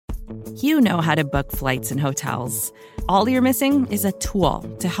You know how to book flights and hotels. All you're missing is a tool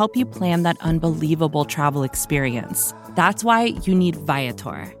to help you plan that unbelievable travel experience. That's why you need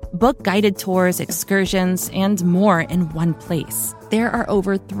Viator. Book guided tours, excursions, and more in one place. There are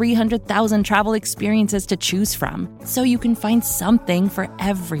over 300,000 travel experiences to choose from, so you can find something for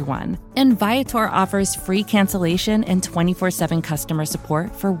everyone. And Viator offers free cancellation and 24/7 customer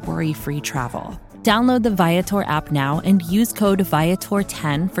support for worry-free travel. Download the Viator app now and use code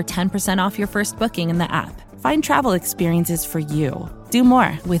Viator10 for 10% off your first booking in the app. Find travel experiences for you. Do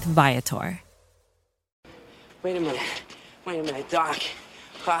more with Viator. Wait a minute, Doc.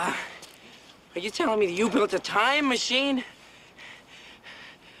 Are you telling me that you built a time machine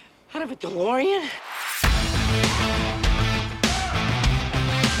out of a DeLorean?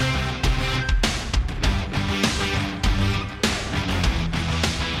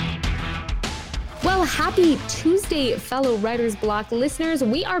 Well, happy Tuesday, fellow Writer's Block listeners.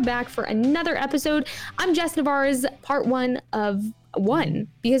 We are back for another episode. I'm Jess Navarre's part one of one,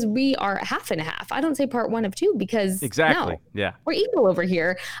 because we are half and a half. I don't say part one of two because exactly. No, yeah, we're equal over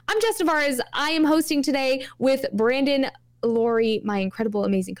here. I'm Jess Navarre's. I am hosting today with Brandon Lori, my incredible,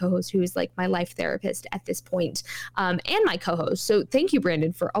 amazing co-host, who is like my life therapist at this point, and my co-host. So thank you,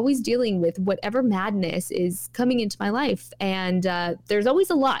 Brandon, for always dealing with whatever madness is coming into my life. And there's always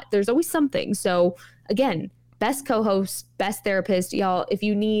a lot. There's always something. So again, best co-host, best therapist. Y'all, if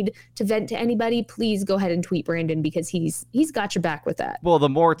you need to vent to anybody, please go ahead and tweet Brandon, because he's got your back with that. Well, the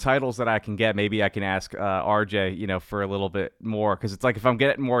more titles that I can get, maybe I can ask RJ, for a little bit more, because it's like if I'm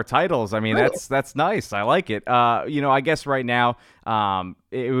getting more titles, I mean, that's nice. I like it. I guess right now,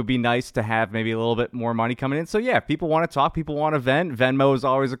 it would be nice to have maybe a little bit more money coming in. So yeah, if people want to talk, people want to vent. Venmo is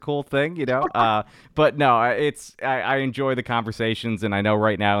always a cool thing, but no, I enjoy the conversations, and I know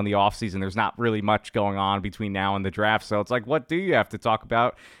right now in the off season, there's not really much going on between now and the draft. So it's like, what do you have to talk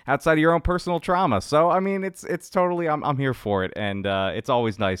about outside of your own personal trauma? So, I mean, it's totally, I'm here for it. And, it's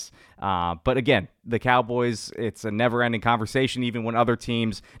always nice. But again, the Cowboys, it's a never ending conversation. Even when other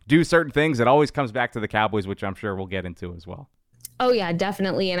teams do certain things, it always comes back to the Cowboys, which I'm sure we'll get into as well. Oh, yeah,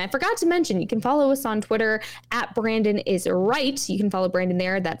 definitely. And I forgot to mention, you can follow us on Twitter at Brandon is right. You can follow Brandon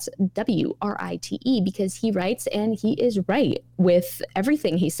there. That's WRITE, because he writes and he is right with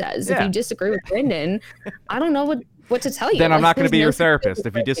everything he says. Yeah. If you disagree with Brandon, I don't know what to tell you. Then I'm not going to be your therapist.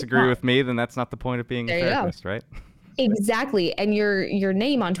 If you disagree with me, then that's not the point of being a therapist, right? Exactly. And your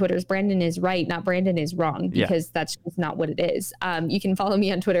name on Twitter is Brandon is right, not Brandon is wrong, because that's just not what it is. You can follow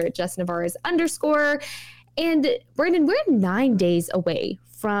me on Twitter at JessNavarez_. And Brandon, we're 9 days away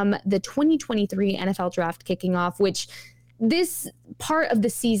from the 2023 NFL draft kicking off, which this part of the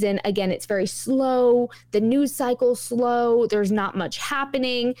season, again, it's very slow. The news cycle slow. There's not much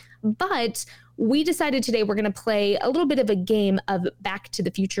happening. But we decided today we're going to play a little bit of a game of Back to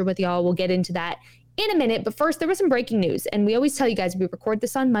the Future with y'all. We'll get into that in a minute. But first, there was some breaking news. And we always tell you guys we record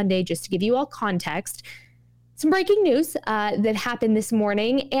this on Monday just to give you all context. Some breaking news that happened this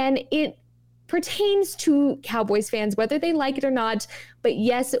morning. And it pertains to Cowboys fans, whether they like it or not. But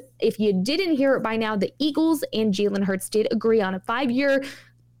yes, if you didn't hear it by now, the Eagles and Jalen Hurts did agree on a 5-year,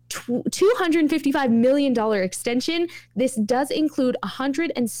 $255 million extension. This does include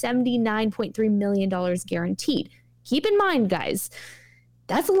 $179.3 million guaranteed. Keep in mind, guys,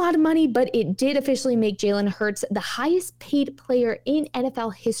 that's a lot of money, but it did officially make Jalen Hurts the highest paid player in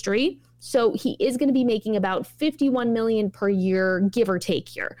NFL history. So he is going to be making about $51 million per year, give or take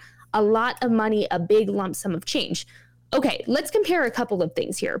here. A lot of money, a big lump sum of change. Okay, let's compare a couple of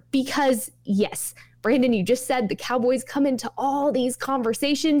things here, because yes, Brandon, you just said the Cowboys come into all these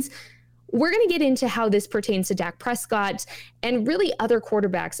conversations. We're going to get into how this pertains to Dak Prescott and really other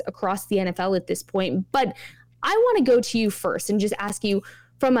quarterbacks across the NFL at this point. But I want to go to you first and just ask you,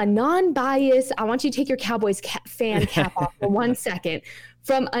 from a non-bias, I want you to take your Cowboys fan cap off for 1 second.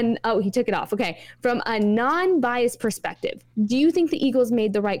 He took it off. Okay. From a non-biased perspective, do you think the Eagles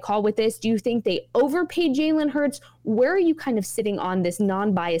made the right call with this? Do you think they overpaid Jalen Hurts? Where are you kind of sitting on this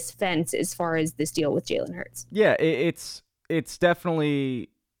non-biased fence as far as this deal with Jalen Hurts? Yeah, it's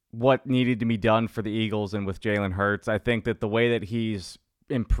definitely what needed to be done for the Eagles and with Jalen Hurts. I think that the way that he's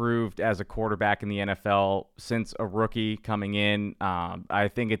improved as a quarterback in the NFL since a rookie coming in, I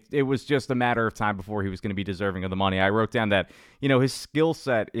think it was just a matter of time before he was going to be deserving of the money. I wrote down that, his skill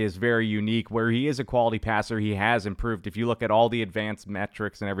set is very unique. Where he is a quality passer, he has improved. If you look at all the advanced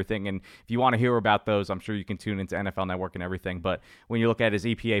metrics and everything, and if you want to hear about those, I'm sure you can tune into NFL Network and everything. But when you look at his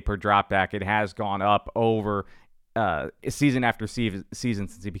EPA per dropback, it has gone up over season after season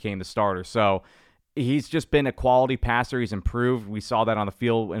since he became the starter. So he's just been a quality passer. He's improved. We saw that on the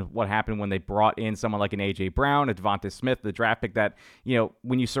field and what happened when they brought in someone like an A.J. Brown, a Devonta Smith, the draft pick that,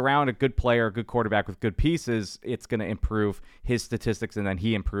 when you surround a good player, a good quarterback with good pieces, it's going to improve his statistics, and then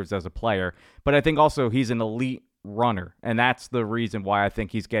he improves as a player. But I think also he's an elite runner, and that's the reason why I think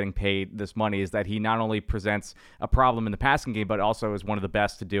he's getting paid this money, is that he not only presents a problem in the passing game, but also is one of the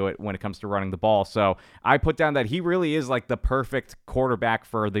best to do it when it comes to running the ball. So I put down that he really is like the perfect quarterback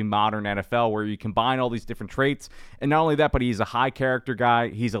for the modern NFL, where you combine all these different traits, and not only that, but he's a high character guy,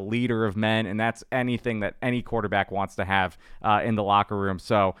 he's a leader of men, and that's anything that any quarterback wants to have in the locker room.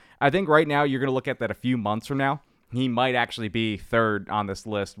 So I think right now you're going to look at that a few months from now, he might actually be third on this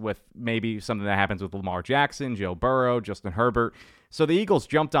list, with maybe something that happens with Lamar Jackson, Joe Burrow, Justin Herbert. So the Eagles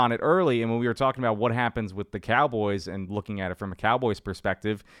jumped on it early, and when we were talking about what happens with the Cowboys and looking at it from a Cowboys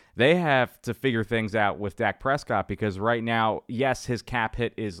perspective, they have to figure things out with Dak Prescott, because right now, yes, his cap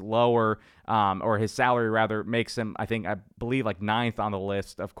hit is lower, or his salary rather makes him, I believe like 9th on the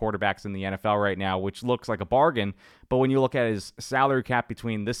list of quarterbacks in the NFL right now, which looks like a bargain. But when you look at his salary cap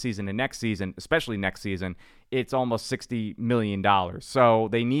between this season and next season, especially next season, it's almost $60 million. So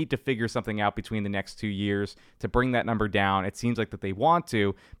they need to figure something out between the next 2 years to bring that number down. It seems like that they want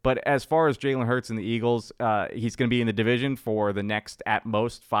to. But as far as Jalen Hurts and the Eagles, he's going to be in the division for the next, at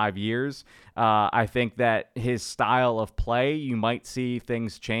most, 5 years. I think that his style of play, you might see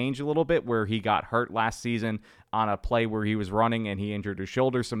things change a little bit, where he got hurt last season on a play where he was running and he injured his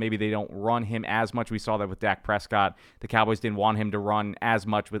shoulder, so maybe they don't run him as much. We saw that with Dak Prescott. The Cowboys didn't want him to run as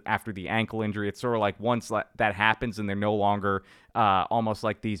much after the ankle injury. It's sort of like once that happens and they're no longer almost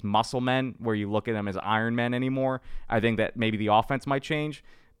like these muscle men where you look at them as Iron Men anymore, I think that maybe the offense might change.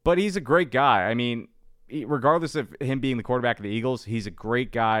 But he's a great guy. I mean, regardless of him being the quarterback of the Eagles, he's a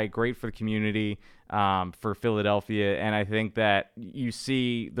great guy, great for the community, for Philadelphia. And I think that you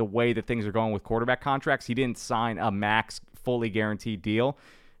see the way that things are going with quarterback contracts. He didn't sign a max fully guaranteed deal.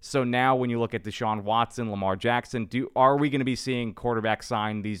 So now when you look at Deshaun Watson, Lamar Jackson, are we going to be seeing quarterbacks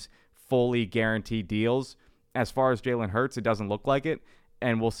sign these fully guaranteed deals? As far as Jalen Hurts, it doesn't look like it.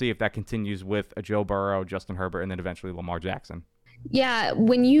 And we'll see if that continues with a Joe Burrow, Justin Herbert, and then eventually Lamar Jackson. Yeah,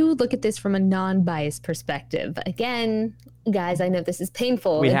 when you look at this from a non-biased perspective, again, guys, I know this is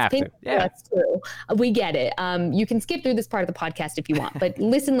painful. It's painful to us too. We get it. You can skip through this part of the podcast if you want, but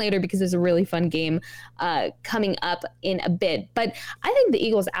listen later, because there's a really fun game coming up in a bit. But I think the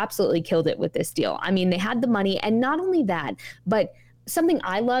Eagles absolutely killed it with this deal. I mean, they had the money, and not only that, but something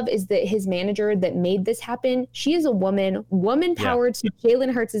I love is that his manager that made this happen, she is a woman powered to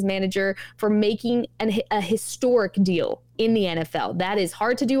Jalen Hurts' manager for making a historic deal in the NFL. That is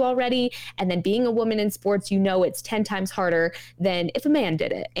hard to do already. And then being a woman in sports, it's 10 times harder than if a man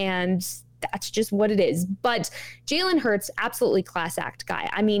did it. And that's just what it is. But Jalen Hurts, absolutely class act guy.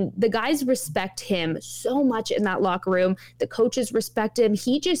 I mean, the guys respect him so much in that locker room. The coaches respect him.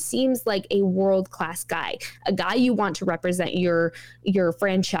 He just seems like a world-class guy, a guy you want to represent your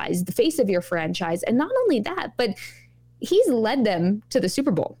franchise, the face of your franchise. And not only that, but he's led them to the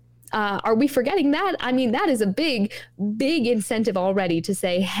Super Bowl. Are we forgetting that? I mean, that is a big, big incentive already to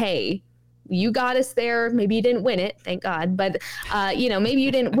say, hey, you got us there. Maybe you didn't win it, thank God. But, maybe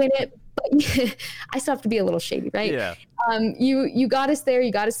you didn't win it. But I still have to be a little shady, right? Yeah. You got us there.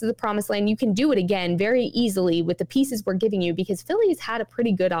 You got us to the promised land. You can do it again very easily with the pieces we're giving you, because Philly's had a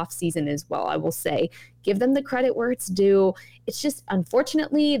pretty good offseason as well, I will say. Give them the credit where it's due. It's just,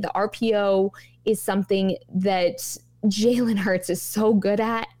 unfortunately, the RPO is something that Jalen Hurts is so good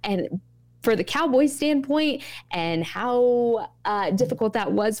at. And for the Cowboys standpoint, and how difficult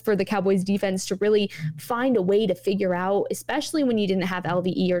that was for the Cowboys defense to really find a way to figure out, especially when you didn't have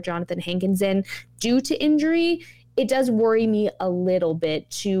LVE or Jonathan Hankins in due to injury, it does worry me a little bit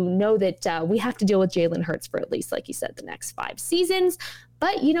to know that we have to deal with Jalen Hurts for at least, like you said, the next 5 seasons.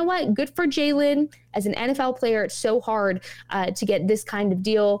 But you know what? Good for Jalen. As an NFL player, it's so hard to get this kind of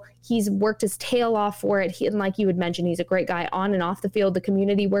deal. He's worked his tail off for it. And like you had mentioned, he's a great guy on and off the field, the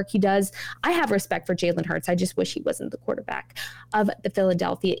community work he does. I have respect for Jalen Hurts. I just wish he wasn't the quarterback of the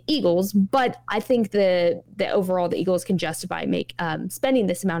Philadelphia Eagles. But I think the overall, the Eagles can justify spending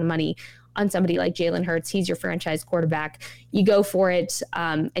this amount of money on somebody like Jalen Hurts. He's your franchise quarterback. You go for it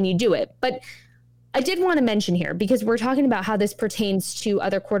and you do it. But I did want to mention here, because we're talking about how this pertains to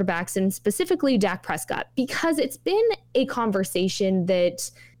other quarterbacks and specifically Dak Prescott, because it's been a conversation that,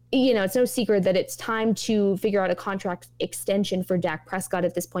 it's no secret that it's time to figure out a contract extension for Dak Prescott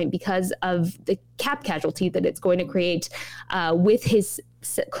at this point, because of the cap casualty that it's going to create with his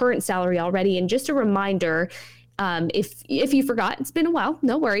current salary already. And just a reminder, If you forgot, it's been a while,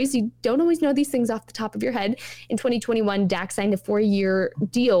 no worries. You don't always know these things off the top of your head. In 2021, Dak signed a 4-year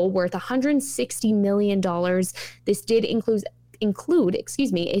deal worth $160 million. This did include a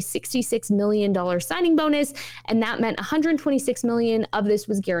 $66 million signing bonus, and that meant $126 million of this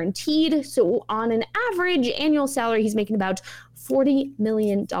was guaranteed. So on an average annual salary, he's making about $40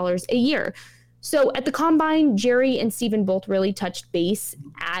 million a year. So at the Combine, Jerry and Steven both really touched base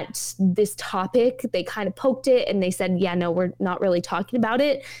at this topic. They kind of poked it and they said, yeah, no, we're not really talking about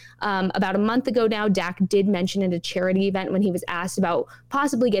it. About a month ago now, Dak did mention at a charity event when he was asked about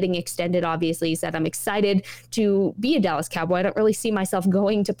possibly getting extended. Obviously, he said, I'm excited to be a Dallas Cowboy. I don't really see myself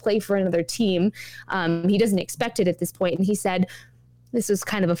going to play for another team. He doesn't expect it at this point. And he said, this was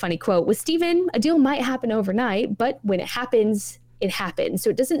kind of a funny quote, with Steven, a deal might happen overnight, but when it happens, it happens. So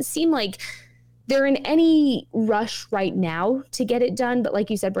it doesn't seem like they're in any rush right now to get it done. But like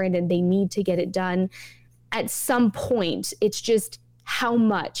you said, Brandon, they need to get it done at some point. It's just how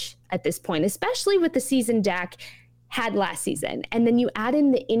much at this point, especially with the season Dak had last season. And then you add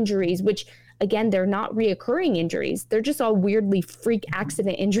in the injuries, which again, they're not reoccurring injuries. They're just all weirdly freak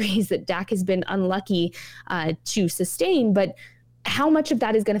accident injuries that Dak has been unlucky to sustain. But how much of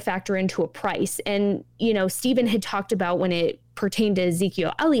that is going to factor into a price? And, you know, Steven had talked about when it pertained to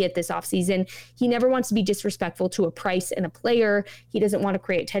Ezekiel Elliott this offseason, he never wants to be disrespectful to a price and a player. He doesn't want to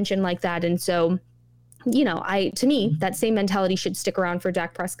create tension like that. And so, you know, to me, that same mentality should stick around for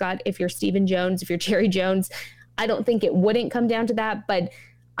Dak Prescott. If you're Stephen Jones, if you're Jerry Jones, I don't think it wouldn't come down to that, but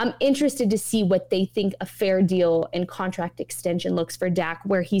I'm interested to see what they think a fair deal and contract extension looks for Dak,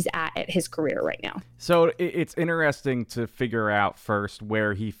 where he's at his career right now. So it's interesting to figure out first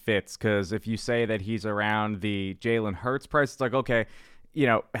where he fits, because if you say that he's around the Jalen Hurts price, it's like, okay, you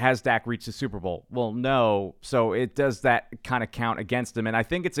know, has Dak reached the Super Bowl? Well, no. So it does that kind of count against him. And I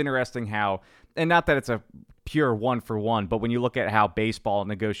think it's interesting how, and not that it's a pure 1-for-1, but when you look at how baseball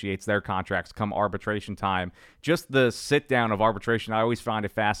negotiates their contracts come arbitration time, just the sit down of arbitration, I always find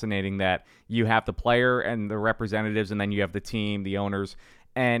it fascinating that you have the player and the representatives, and then you have the team, the owners,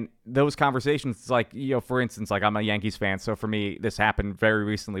 and those conversations. It's like, you know, for instance, like I'm a Yankees fan, so for me, this happened very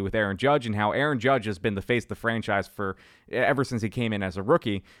recently with Aaron Judge, and how Aaron Judge has been the face of the franchise for ever since he came in as a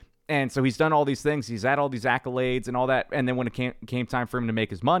rookie. And so he's done all these things. He's had all these accolades and all that. And then when it came time for him to make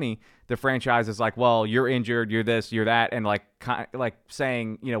his money, the franchise is like, well, you're injured, you're this, you're that. And like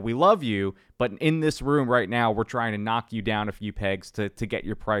saying, you know, we love you, but in this room right now, we're trying to knock you down a few pegs to get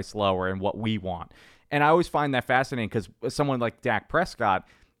your price lower and what we want. And I always find that fascinating, because someone like Dak Prescott,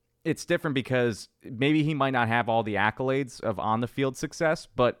 it's different because maybe he might not have all the accolades of on-the-field success,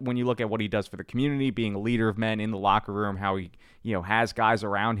 but when you look at what he does for the community, being a leader of men in the locker room, how he, you know, has guys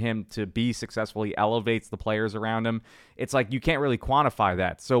around him to be successful, he elevates the players around him. It's like you can't really quantify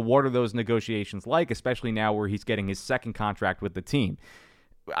that. So what are those negotiations like, especially now where he's getting his second contract with the team?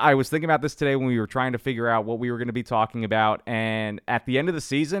 I was thinking about this today when we were trying to figure out what we were going to be talking about, and at the end of the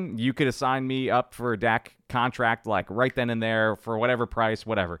season, you could assign me up for a Dak contract like right then and there for whatever price,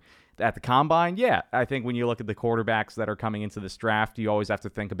 whatever. At the Combine, yeah, I think when you look at the quarterbacks that are coming into this draft, you always have to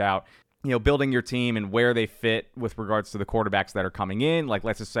think about, you know, building your team and where they fit with regards to the quarterbacks that are coming in. Like,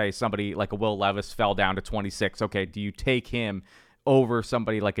 let's just say somebody like a Will Levis fell down to 26. Okay, do you take him over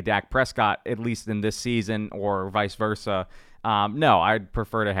somebody like a Dak Prescott, at least in this season, or vice versa? No, I'd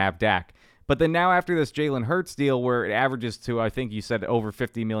prefer to have Dak. But then now after this Jalen Hurts deal, where it averages to, I think you said over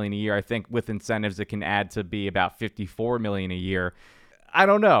 $50 million a year, I think with incentives it can add to be about $54 million a year. I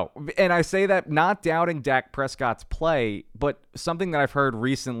don't know. And I say that not doubting Dak Prescott's play, but something that I've heard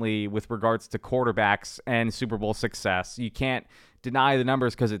recently with regards to quarterbacks and Super Bowl success. You can't deny the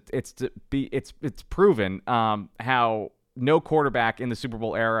numbers, because it's proven how no quarterback in the Super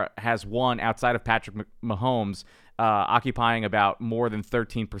Bowl era has won outside of Patrick Mahomes, occupying about more than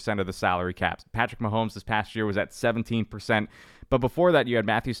 13% of the salary cap. Patrick Mahomes this past year was at 17%. But before that, you had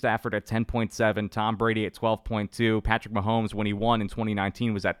Matthew Stafford at 10.7, Tom Brady at 12.2. Patrick Mahomes, when he won in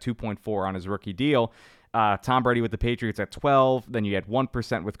 2019, was at 2.4 on his rookie deal. Tom Brady with the Patriots at 12. Then you had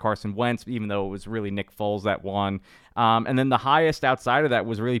 1% with Carson Wentz, even though it was really Nick Foles that won. And then the highest outside of that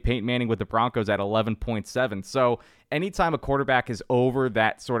was really Peyton Manning with the Broncos at 11.7. So anytime a quarterback is over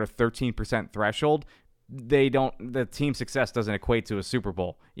that sort of 13% threshold, the team success doesn't equate to a Super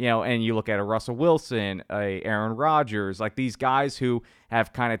Bowl, you know. And you look at a Russell Wilson, a Aaron Rodgers, like these guys who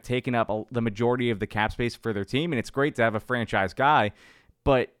have kind of taken up the majority of the cap space for their team. And it's great to have a franchise guy,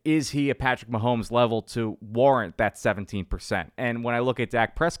 but is he a Patrick Mahomes level to warrant that 17%? And when I look at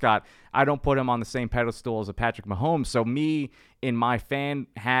Dak Prescott, I don't put him on the same pedestal as a Patrick Mahomes. So me, in my fan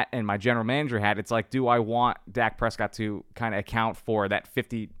hat and my general manager hat, it's like, do I want Dak Prescott to kind of account for that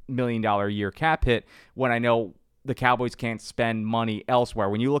 $50 million a year cap hit when I know the Cowboys can't spend money elsewhere.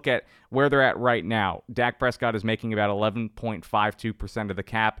 When you look at where they're at right now, Dak Prescott is making about 11.52% of the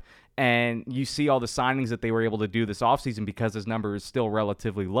cap, and you see all the signings that they were able to do this offseason because his number is still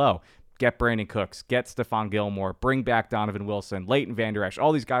relatively low. Get Brandon Cooks, get Stephon Gilmore, bring back Donovan Wilson, Leighton Vander Esch,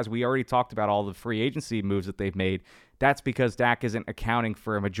 all these guys. We already talked about all the free agency moves that they've made. That's because Dak isn't accounting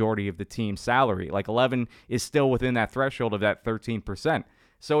for a majority of the team's salary. Like 11 is still within that threshold of that 13%.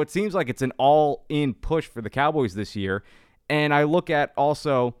 So it seems like it's an all-in push for the Cowboys this year. And I look at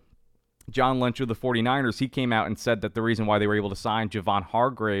also John Lynch of the 49ers. He came out and said that the reason why they were able to sign Javon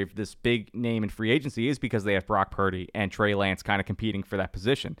Hargrave, this big name in free agency, is because they have Brock Purdy and Trey Lance kind of competing for that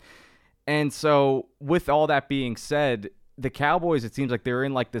position. And so with all that being said, the Cowboys, it seems like they're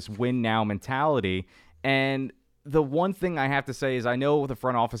in like this win now mentality. And the one thing I have to say is I know the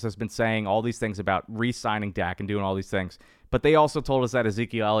front office has been saying all these things about re-signing Dak and doing all these things, but they also told us that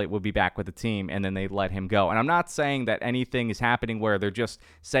Ezekiel Elliott would be back with the team and then they let him go. And I'm not saying that anything is happening where they're just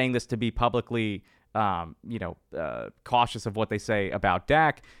saying this to be publicly, cautious of what they say about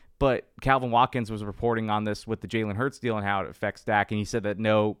Dak. But Calvin Watkins was reporting on this with the Jalen Hurts deal and how it affects Dak, and he said that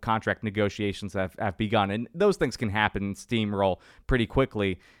no contract negotiations have begun. And those things can happen, steamroll pretty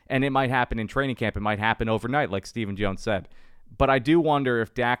quickly, and it might happen in training camp. It might happen overnight, like Stephen Jones said. But I do wonder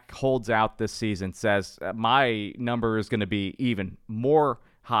if Dak holds out this season, says my number is going to be even more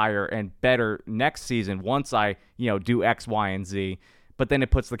higher and better next season once I do X, Y, and Z. But then it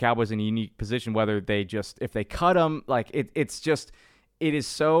puts the Cowboys in a unique position whether if they cut him, like it is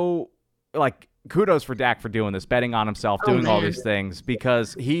so, like, kudos for Dak for doing this, betting on himself, doing all these things,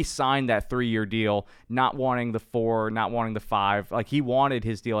 because he signed that 3-year deal, not wanting the 4, not wanting the 5. Like, he wanted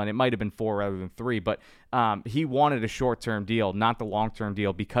his deal, and it might have been 4 rather than 3, but he wanted a short-term deal, not the long-term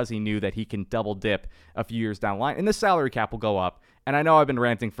deal, because he knew that he can double dip a few years down the line. And the salary cap will go up. And I know I've been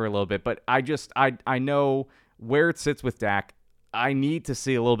ranting for a little bit, but I know where it sits with Dak. I need to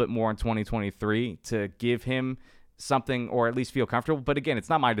see a little bit more in 2023 to give him something, or at least feel comfortable. But again, it's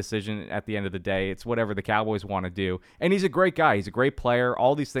not my decision at the end of the day. It's whatever the Cowboys want to do. And he's a great guy. He's a great player.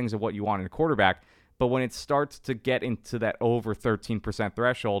 All these things are what you want in a quarterback. But when it starts to get into that over 13%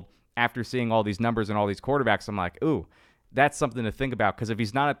 threshold, after seeing all these numbers and all these quarterbacks, I'm like, ooh, that's something to think about. Because if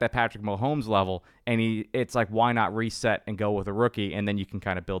he's not at that Patrick Mahomes level, and it's like, why not reset and go with a rookie? And then you can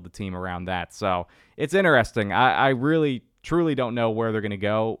kind of build the team around that. So it's interesting. I really, truly don't know where they're going to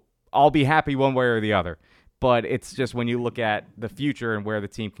go. I'll be happy one way or the other. But it's just when you look at the future and where the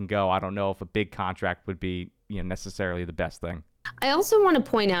team can go, I don't know if a big contract would be necessarily the best thing. I also want to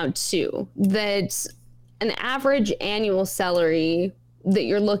point out, too, that an average annual salary that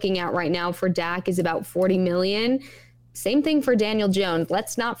you're looking at right now for Dak is about $40 million. Same thing for Daniel Jones.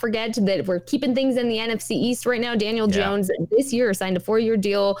 Let's not forget that we're keeping things in the NFC East right now. Daniel Jones this year signed a 4-year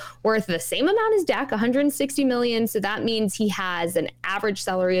deal worth the same amount as Dak, $160 million. So that means he has an average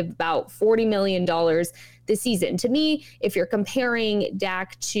salary of about $40 million this season. To me, if you're comparing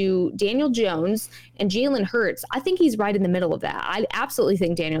Dak to Daniel Jones and Jalen Hurts, I think he's right in the middle of that. I absolutely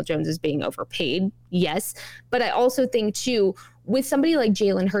think Daniel Jones is being overpaid, yes. But I also think, too, with somebody like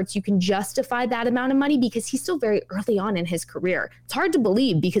Jalen Hurts, you can justify that amount of money because he's still very early on in his career. It's hard to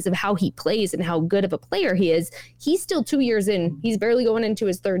believe because of how he plays and how good of a player he is. He's still 2 years in. He's barely going into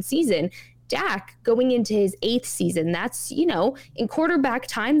his 3rd season. Dak going into his 8th season, that's, in quarterback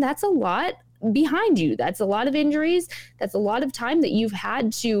time, that's a lot behind you. That's a lot of injuries. That's a lot of time that you've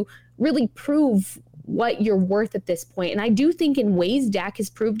had to really prove what you're worth at this point. And I do think in ways Dak has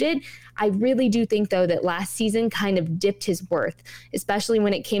proved it. I really do think, though, that last season kind of dipped his worth, especially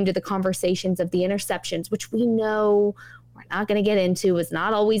when it came to the conversations of the interceptions, which we know we're not going to get into. It's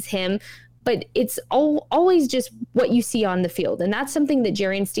not always him, but it's always just what you see on the field. And that's something that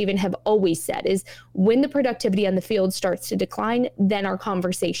Jerry and Steven have always said is when the productivity on the field starts to decline, then our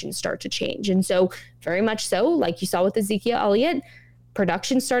conversations start to change. And so very much so, like you saw with Ezekiel Elliott,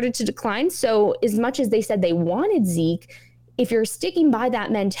 production started to decline. So as much as they said they wanted Zeke, if you're sticking by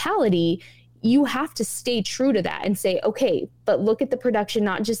that mentality, you have to stay true to that and say, okay, but look at the production,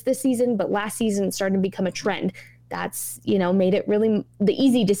 not just this season, but last season started to become a trend. That's, made it really the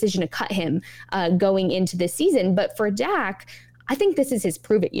easy decision to cut him going into this season. But for Dak, I think this is his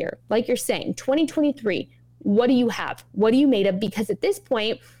prove it year. Like you're saying, 2023, what do you have? What are you made of? Because at this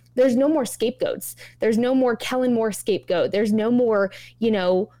point, there's no more scapegoats. There's no more Kellen Moore scapegoat. There's no more,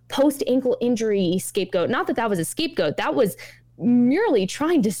 post-ankle injury scapegoat. Not that was a scapegoat. That was merely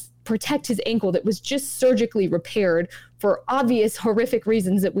trying to protect his ankle that was just surgically repaired for obvious horrific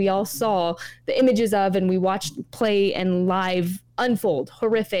reasons that we all saw the images of and we watched play and live unfold.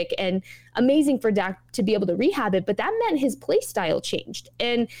 Horrific and amazing for Dak to be able to rehab it, but that meant his play style changed.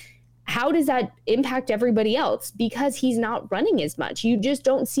 And how does that impact everybody else? Because he's not running as much. You just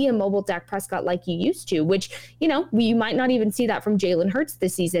don't see a mobile Dak Prescott like you used to, which, you might not even see that from Jalen Hurts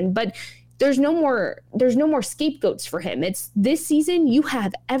this season, but there's no more scapegoats for him. It's this season, you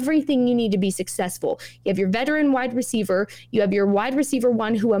have everything you need to be successful. You have your veteran wide receiver. You have your wide receiver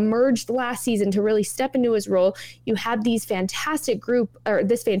one who emerged last season to really step into his role. You have this fantastic group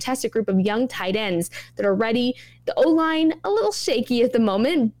of young tight ends that are ready. The O-line, a little shaky at the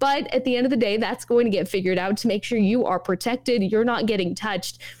moment, but at the end of the day, that's going to get figured out to make sure you are protected, you're not getting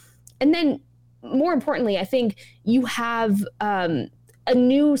touched. And then more importantly, I think you have a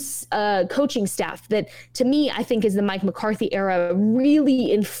new coaching staff that, to me, I think is the Mike McCarthy era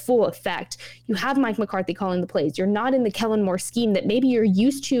really in full effect. You have Mike McCarthy calling the plays. You're not in the Kellen Moore scheme that maybe you're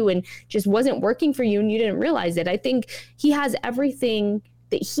used to and just wasn't working for you and you didn't realize it. I think he has everything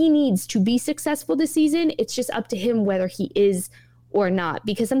that he needs to be successful this season. It's just up to him whether he is or not,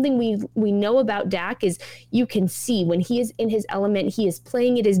 because something we know about Dak is you can see when he is in his element, he is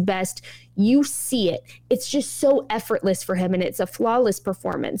playing at his best. You see it. It's just so effortless for him, and it's a flawless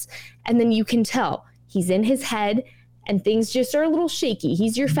performance. And then you can tell he's in his head and things just are a little shaky.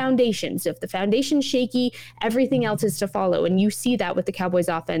 He's your foundation. So if the foundation's shaky, everything else is to follow. And you see that with the Cowboys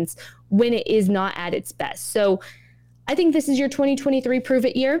offense when it is not at its best. So I think this is your 2023 prove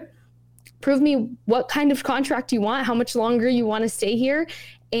it year. Prove me what kind of contract you want, how much longer you want to stay here,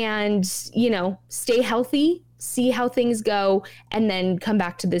 and, stay healthy, see how things go, and then come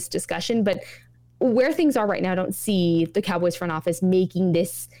back to this discussion. But where things are right now, I don't see the Cowboys front office making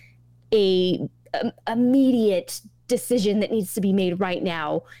this a immediate decision that needs to be made right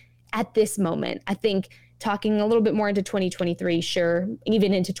now at this moment. I think talking a little bit more into 2023, sure,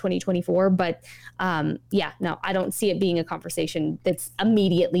 even into 2024. But no, I don't see it being a conversation that's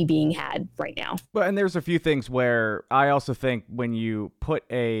immediately being had right now. Well, and there's a few things where I also think when you put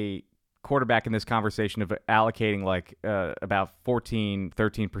a quarterback in this conversation of allocating about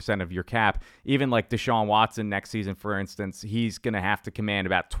 13% of your cap, even like Deshaun Watson next season, for instance, he's going to have to command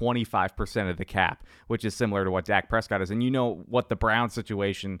about 25% of the cap, which is similar to what Dak Prescott is. And you know what the Browns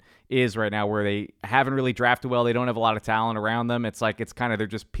situation is right now, where they haven't really drafted well. They don't have a lot of talent around them. It's kind of, they're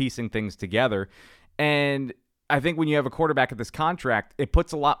just piecing things together. And I think when you have a quarterback at this contract, it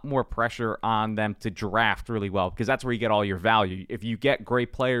puts a lot more pressure on them to draft really well, because that's where you get all your value. If you get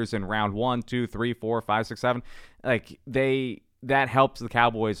great players in round 1, 2, 3, 4, 5, 6, 7, that helps the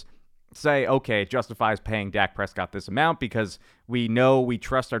Cowboys say, okay, it justifies paying Dak Prescott this amount because we know we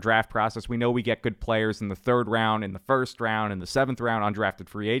trust our draft process. We know we get good players in the 3rd round, in the 1st round, in the 7th round, undrafted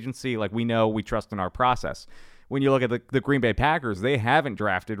free agency. We know we trust in our process. When you look at the Green Bay Packers, they haven't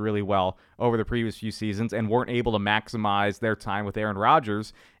drafted really well over the previous few seasons and weren't able to maximize their time with Aaron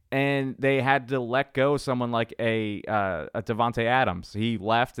Rodgers, and they had to let go someone like a Devontae Adams. He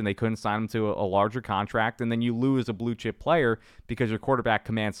left, and they couldn't sign him to a larger contract, and then you lose a blue-chip player because your quarterback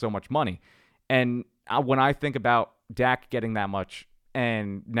commands so much money. And when I think about Dak getting that much,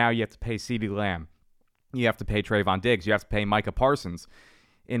 and now you have to pay CeeDee Lamb, you have to pay Trayvon Diggs, you have to pay Micah Parsons.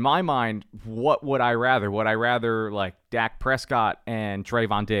 In my mind, what would I rather? Would I rather Dak Prescott and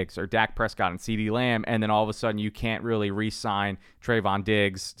Trayvon Diggs, or Dak Prescott and CeeDee Lamb, and then all of a sudden you can't really re-sign Trayvon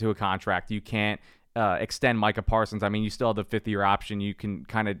Diggs to a contract? You can't extend Micah Parsons. I mean, you still have the 5th-year option. You can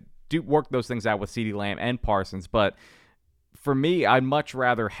kind of work those things out with CeeDee Lamb and Parsons. But for me, I'd much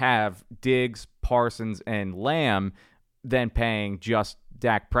rather have Diggs, Parsons, and Lamb than paying just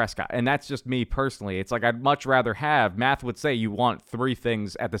Dak Prescott. And that's just me personally. It's I'd much rather have, math would say you want 3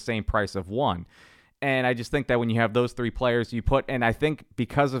 things at the same price of 1. And I just think that when you have those 3 players and I think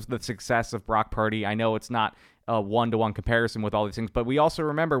because of the success of Brock Purdy, I know it's not a 1-to-1 comparison with all these things, but we also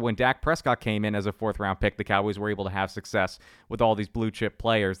remember when Dak Prescott came in as a 4th-round pick, the Cowboys were able to have success with all these blue-chip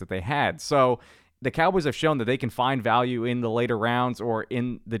players that they had. So the Cowboys have shown that they can find value in the later rounds or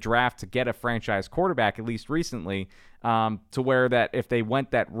in the draft to get a franchise quarterback, at least recently, to where that if they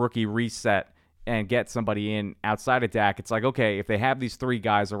went that rookie reset and get somebody in outside of Dak, it's okay, if they have these 3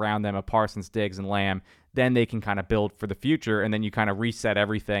 guys around them, Parsons, Diggs, and Lamb, then they can kind of build for the future, and then you kind of reset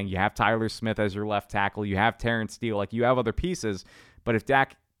everything. You have Tyler Smith as your left tackle. You have Terrence Steele. You have other pieces, but if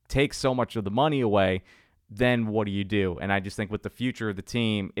Dak takes so much of the money away, then what do you do? And I just think with the future of the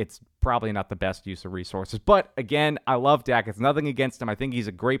team, it's probably not the best use of resources. But again, I love Dak. It's nothing against him. I think he's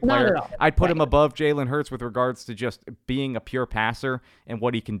a great player. I'd put him above Jalen Hurts with regards to just being a pure passer and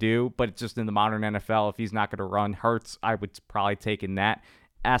what he can do. But it's just in the modern NFL, if he's not going to run Hurts, I would probably take in that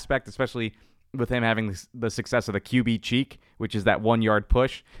aspect, especially with him having the success of the QB cheek, which is that 1 yard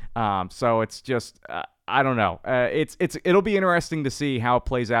push. So it's just, I don't know. It'll be interesting to see how it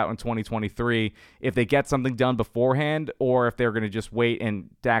plays out in 2023, if they get something done beforehand or if they're going to just wait and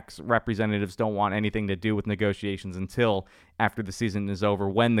Dak's representatives don't want anything to do with negotiations until after the season is over,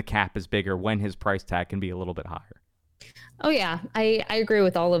 when the cap is bigger, when his price tag can be a little bit higher. Oh, yeah, I agree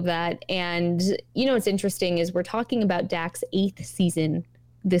with all of that. And, what's interesting is we're talking about Dak's 8th season,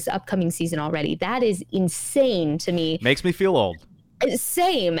 this upcoming season already. That is insane to me. Makes me feel old.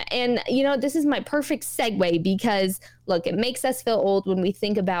 Same. And, this is my perfect segue because, look, it makes us feel old when we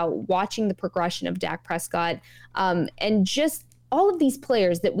think about watching the progression of Dak Prescott and just all of these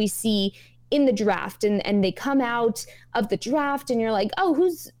players that we see in the draft and they come out of the draft and you're like, oh,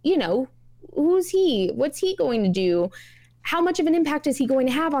 who's he? What's he going to do? How much of an impact is he going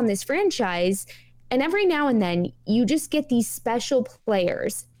to have on this franchise? And every now and then you just get these special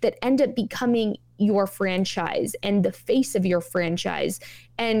players that end up becoming your franchise and the face of your franchise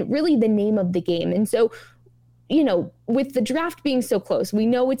and really the name of the game. And so, with the draft being so close, we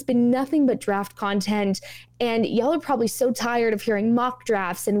know it's been nothing but draft content, and y'all are probably so tired of hearing mock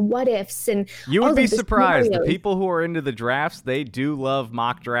drafts and what ifs and you would be surprised. The people who are into the drafts, they do love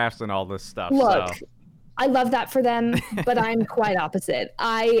mock drafts and all this stuff. Look, so I love that for them, but I'm quite opposite.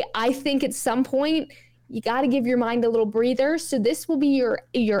 I think at some point you got to give your mind a little breather. So this will be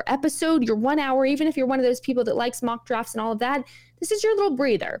your episode, your 1 hour, even if you're one of those people that likes mock drafts and all of that. This is your little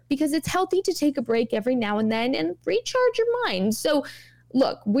breather because it's healthy to take a break every now and then and recharge your mind. So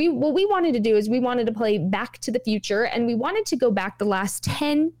look, what we wanted to do is we wanted to play Back to the Future, and we wanted to go back the last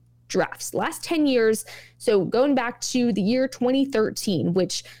 10 drafts, last 10 years. So going back to the year 2013,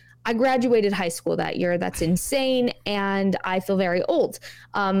 which I graduated high school that year. That's insane. And I feel very old.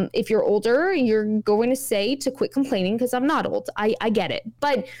 If you're older, you're going to say to quit complaining because I'm not old. I get it.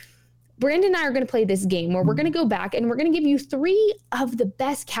 But Brandon and I are going to play this game where we're going to go back and we're going to give you 3 of the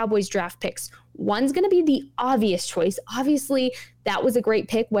best Cowboys draft picks. One's going to be the obvious choice. Obviously, that was a great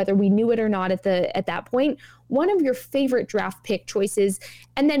pick, whether we knew it or not at that point. One of your favorite draft pick choices,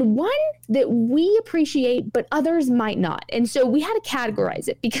 and then one that we appreciate, but others might not. And so we had to categorize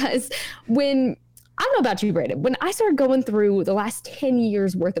it because I don't know about you, Brandon, when I started going through the last 10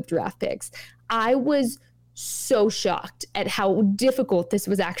 years worth of draft picks, I was so shocked at how difficult this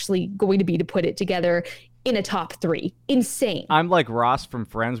was actually going to be to put it together in a top 3. Insane. I'm like Ross from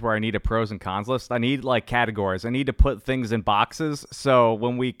Friends where I need a pros and cons list. I need like categories. I need to put things in boxes. So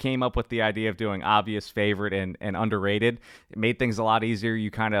when we came up with the idea of doing obvious, favorite, and underrated, it made things a lot easier.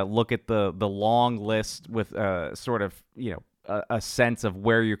 You kind of look at the long list with sort of, a sense of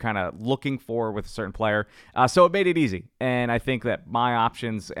where you're kind of looking for with a certain player. So it made it easy. And I think that my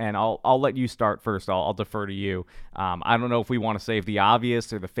options, and I'll let you start first. I'll defer to you. I don't know if we want to save the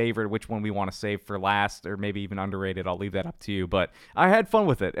obvious or the favorite, which one we want to save for last, or maybe even underrated. I'll leave that up to you. But I had fun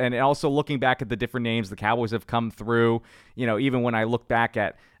with it. And also looking back at the different names the Cowboys have come through, even when I look back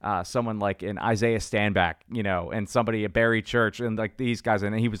at someone like an Isaiah Stanback, and somebody, a Barry Church, and like these guys,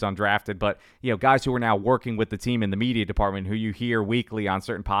 and he was undrafted, but, guys who are now working with the team in the media department who you hear weekly on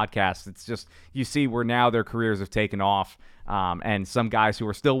certain podcasts. It's just, you see where now their careers have taken off. And some guys who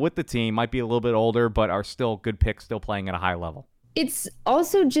are still with the team might be a little bit older, but are still good picks, still playing at a high level. It's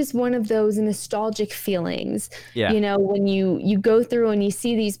also just one of those nostalgic feelings, yeah. When you go through and you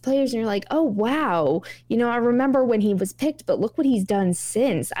see these players and you're like, oh, wow, I remember when he was picked, but look what he's done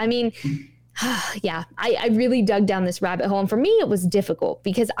since. I mean, yeah, I really dug down this rabbit hole. And for me, it was difficult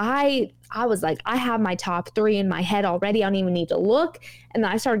because I was like, I have my top 3 in my head already. I don't even need to look. And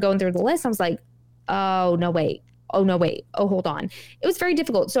then I started going through the list. I was like, oh, no, wait. Oh, hold on. It was very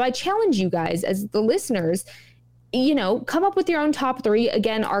difficult. So I challenge you guys as the listeners, come up with your own top 3.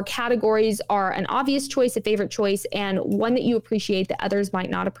 Again, our categories are an obvious choice, a favorite choice, and one that you appreciate that others might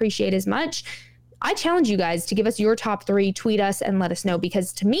not appreciate as much. I challenge you guys to give us your top 3, tweet us, and let us know,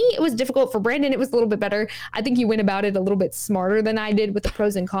 because to me, it was difficult. For Brandon, it was a little bit better. I think he went about it a little bit smarter than I did with the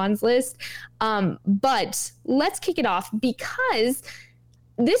pros and cons list. But let's kick it off because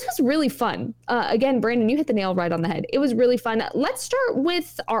this was really fun. Again, Brandon, you hit the nail right on the head. It was really fun. Let's start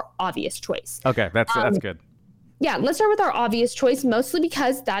with our obvious choice. Okay, that's good. Yeah, let's start with our obvious choice, mostly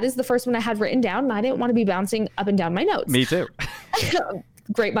because that is the first one I had written down, and I didn't want to be bouncing up and down my notes. Me too.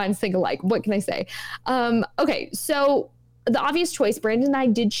 Great minds think alike. What can I say? Okay, so the obvious choice, Brandon and I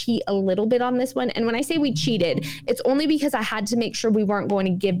did cheat a little bit on this one. And when I say we cheated, it's only because I had to make sure we weren't going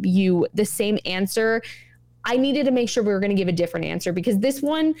to give you the same answer. I needed to make sure we were going to give a different answer because this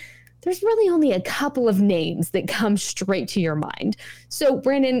one, there's really only a couple of names that come straight to your mind. So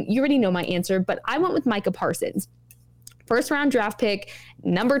Brandon, you already know my answer, but I went with Micah Parsons. first round draft pick,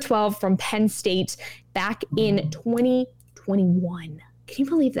 number 12 from Penn State back in 2021. Can you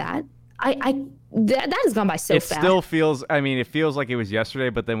believe that? That has gone by so fast. It still feels, it feels like it was yesterday,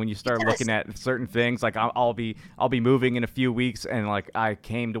 but then when you start looking at certain things, like I'll be moving in a few weeks, and like I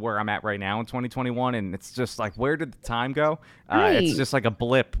came to where I'm at right now in 2021, and it's just like, where did the time go? Right. It's just like a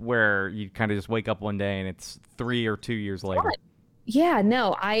blip where you kind of just wake up one day and it's 3 or 2 years later. Yeah,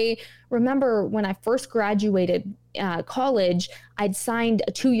 no, I remember when I first graduated college, I'd signed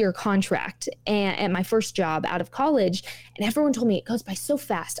a 2-year contract at my first job out of college, and everyone told me it goes by so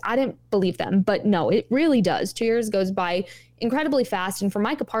fast. I didn't believe them, but no, it really does. 2 years goes by incredibly fast. And for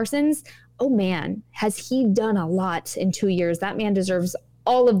Micah Parsons, oh man, has he done a lot in 2 years. That man deserves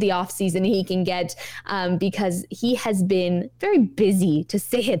all of the offseason he can get, because he has been very busy, to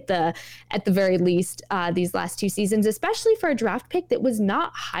say at the very least, these last 2 seasons, especially for a draft pick that was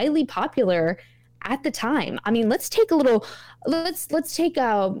not highly popular at the time. I mean, let's take what is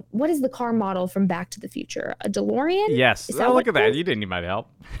the car model from Back to the Future? A DeLorean? Yes. Oh, look at that. You didn't need my help.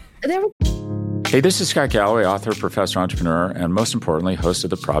 Hey, this is Scott Galloway, author, professor, entrepreneur, and most importantly, host of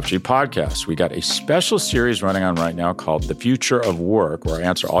the Prop G podcast. We got a special series running on right now called The Future of Work, where I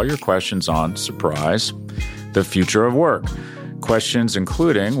answer all your questions on, surprise, the future of work. Questions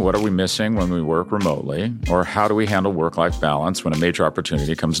including, what are we missing when we work remotely? Or how do we handle work-life balance when a major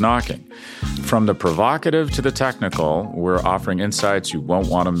opportunity comes knocking? From the provocative to the technical, we're offering insights you won't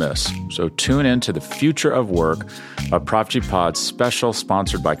want to miss. So tune in to The Future of Work, a Prop G Pod special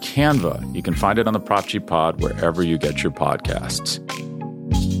sponsored by Canva. You can find it on the Prop G Pod wherever you get your podcasts.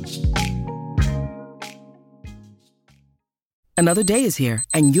 Another day is here,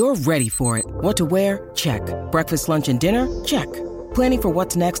 and you're ready for it. What to wear? Check. Breakfast, lunch, and dinner? Check. Planning for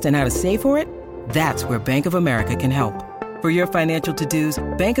what's next and how to save for it? That's where Bank of America can help. For your financial to-dos,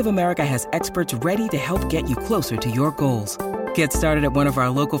 Bank of America has experts ready to help get you closer to your goals. Get started at one of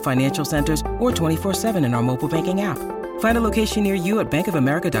our local financial centers or 24/7 in our mobile banking app. Find a location near you at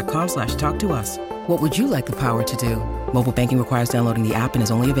bankofamerica.com/talktous. What would you like the power to do? Mobile banking requires downloading the app and is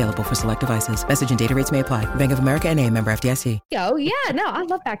only available for select devices. Message and data rates may apply. Bank of America N.A., member FDIC. Oh, yeah, no, I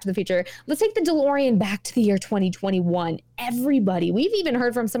love Back to the Future. Let's take the DeLorean back to the year 2021. Everybody, we've even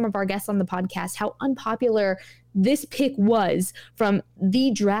heard from some of our guests on the podcast how unpopular this pick was from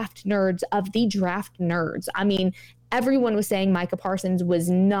the draft nerds of the draft nerds. I mean, everyone was saying Micah Parsons was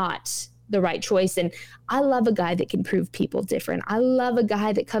not the right choice. And I love a guy that can prove people different. I love a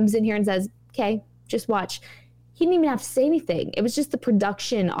guy that comes in here and says, okay, just watch. He didn't even have to say anything. It was just the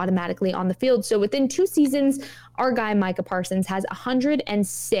production automatically on the field. So within 2 seasons, our guy Micah Parsons has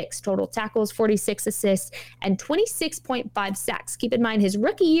 106 total tackles, 46 assists, and 26.5 sacks. Keep in mind, his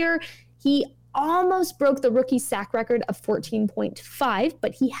rookie year, he almost broke the rookie sack record of 14.5,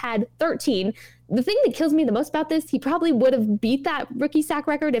 but he had 13. The thing that kills me the most about this, he probably would have beat that rookie sack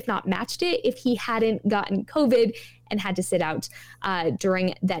record, if not matched it, if he hadn't gotten COVID and had to sit out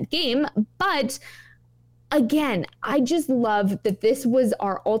during that game. But again, I just love that this was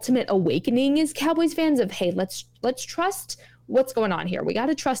our ultimate awakening as Cowboys fans of, hey, let's trust what's going on here. We got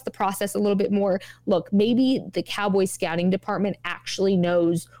to trust the process a little bit more. Look, maybe the Cowboys scouting department actually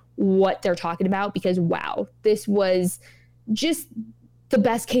knows what they're talking about, because wow, this was just the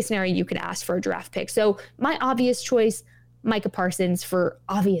best case scenario you could ask for a draft pick. So my obvious choice, Micah Parsons, for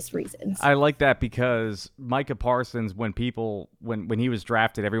obvious reasons. I like that because Micah Parsons, when he was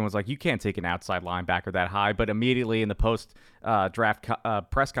drafted, everyone's like, you can't take an outside linebacker that high. But immediately in the post-draft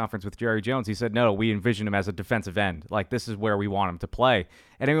press conference with Jerry Jones, he said, no, we envision him as a defensive end. Like, this is where we want him to play.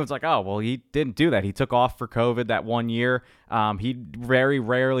 And everyone's like, oh, well, he didn't do that. He took off for COVID that 1 year. He very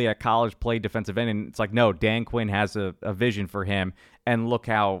rarely at college played defensive end. And it's like, no, Dan Quinn has a vision for him. And look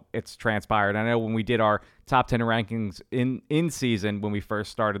how it's transpired. I know when we did our top 10 rankings in season, when we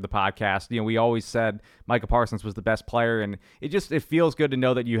first started the podcast, we always said Micah Parsons was the best player. And it feels good to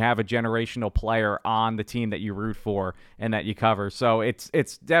know that you have a generational player on the team that you root for and that you cover. So it's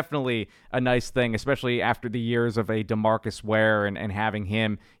definitely a nice thing, especially after the years of a DeMarcus Ware and having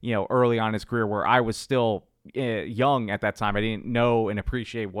him, early on in his career where I was still young at that time. I didn't know and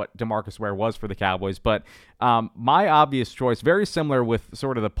appreciate what DeMarcus Ware was for the Cowboys. But my obvious choice, very similar with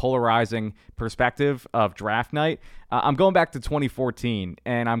sort of the polarizing perspective of draft night, I'm going back to 2014,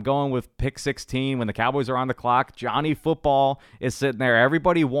 and I'm going with pick 16 when the Cowboys are on the clock. Johnny Football is sitting there.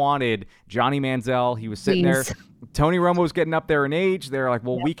 Everybody wanted Johnny Manziel. He was sitting there. Tony Romo was getting up there in age. They're like,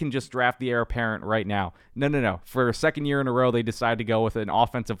 well, we can just draft the heir apparent right now. No. For a second year in a row, they decided to go with an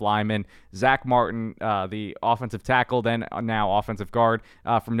offensive lineman, Zach Martin, the offensive tackle, then now offensive guard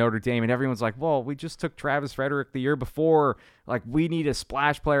from Notre Dame. And everyone's like, well, we just took Travis Frederick the year before. Like, we need a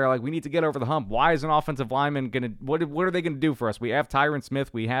splash player. Like, we need to get over the hump. Why is an offensive lineman going to – what are they going to do for us? We have Tyron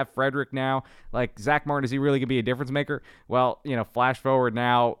Smith. We have Frederick now. Like, Zach Martin, is he really going to be a difference maker? Well, flash forward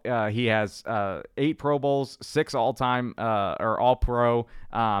now, he has 8 Pro Bowls, 6 all-time or all-pro.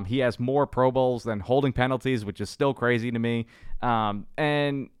 He has more Pro Bowls than holding penalties, which is still crazy to me.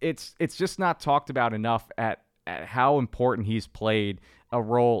 And it's just not talked about enough at how important he's played a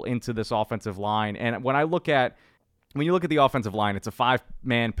role into this offensive line. And when you look at the offensive line, it's a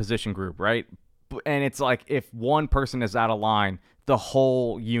 5-man position group, right? And it's like if one person is out of line, the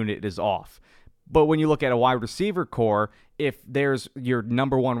whole unit is off. But when you look at a wide receiver core, if there's your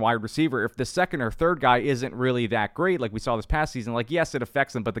number one wide receiver, if the second or third guy isn't really that great, like we saw this past season, like, yes, it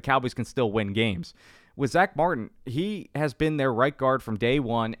affects them, but the Cowboys can still win games. With Zach Martin, he has been their right guard from day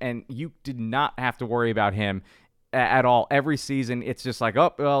one, and you did not have to worry about him at all. Every season, it's just like,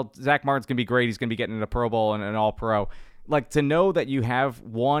 oh, well, Zach Martin's going to be great. He's going to be getting in a Pro Bowl and an All-Pro. Like, to know that you have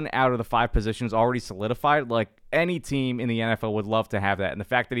 1 out of the 5 positions already solidified, like, any team in the NFL would love to have that. And the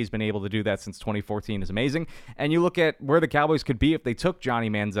fact that he's been able to do that since 2014 is amazing. And you look at where the Cowboys could be if they took Johnny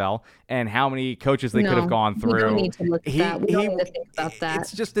Manziel and how many coaches they could have gone through. We don't need to look at that. We don't need to think about that.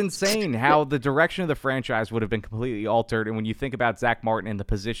 It's just insane how the direction of the franchise would have been completely altered. And when you think about Zach Martin in the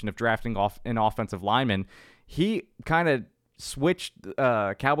position of drafting off an offensive lineman, he kind of switched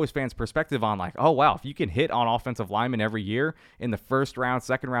Cowboys fans' perspective on, like, oh, wow, if you can hit on offensive linemen every year in the first round,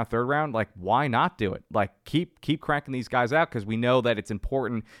 second round, third round, like, why not do it? Like, keep cranking these guys out, because we know that it's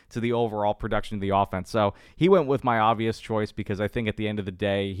important to the overall production of the offense. So he went with my obvious choice, because I think at the end of the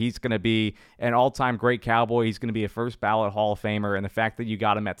day, he's going to be an all-time great Cowboy. He's going to be a first ballot Hall of Famer, and the fact that you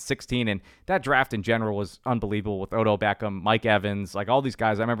got him at 16, and that draft in general was unbelievable with Odell Beckham, Mike Evans, like all these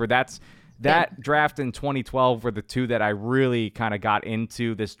guys. I remember that draft in 2012 were the two that I really kind of got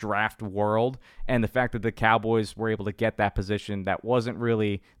into this draft world, and the fact that the Cowboys were able to get that position that wasn't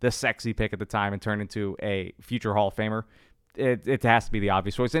really the sexy pick at the time and turn into a future Hall of Famer, it has to be the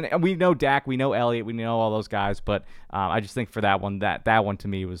obvious choice. And we know Dak, we know Elliott, we know all those guys, but I just think for that one, that one to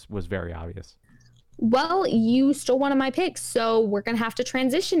me was very obvious. Well, you stole one of my picks, so we're going to have to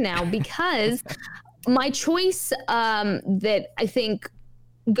transition now, because my choice that I think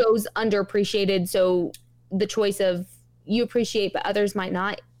goes underappreciated, so the choice of you appreciate but others might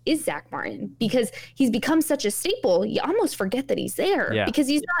not, is Zach Martin, because he's become such a staple. You almost forget that he's there, because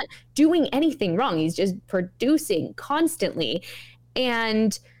he's not doing anything wrong. He's just producing constantly.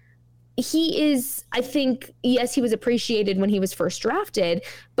 And he is, I think, yes, he was appreciated when he was first drafted,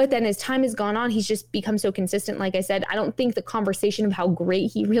 but then as time has gone on, he's just become so consistent. Like I said, I don't think the conversation of how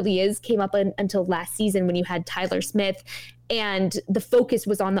great he really is came up until last season, when you had Tyler Smith, and the focus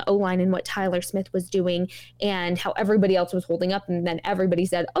was on the O-line and what Tyler Smith was doing and how everybody else was holding up. And then everybody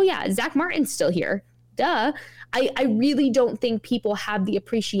said, oh yeah, Zach Martin's still here. Duh. I really don't think people have the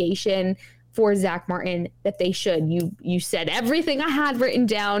appreciation for Zach Martin that they should. You said everything I had written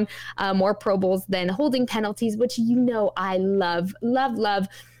down, more Pro Bowls than holding penalties, which I love.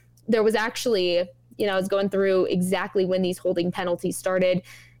 There was actually, I was going through exactly when these holding penalties started.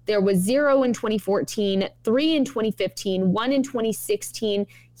 There was 0 in 2014, 3 in 2015, 1 in 2016.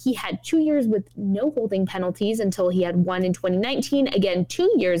 He had 2 years with no holding penalties until he had 1 in 2019. Again,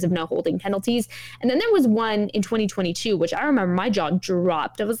 2 years of no holding penalties. And then there was 1 in 2022, which I remember my jaw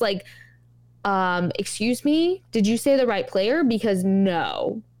dropped. I was like, excuse me, did you say the right player? Because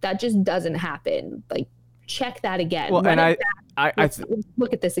no, that just doesn't happen. Like, check that again. Well, and let's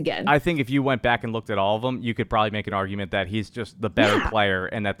look at this again. I think if you went back and looked at all of them, you could probably make an argument that he's just the better player,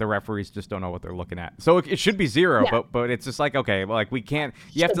 and that the referees just don't know what they're looking at. So it should be 0, but it's just like, okay, well, like, we can't.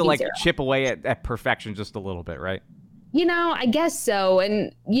 You have to like 0. Chip away at perfection just a little bit, right? I guess so.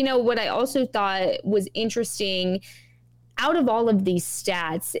 And what I also thought was interesting out of all of these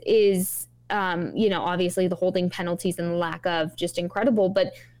stats is, obviously the holding penalties and the lack of, just incredible,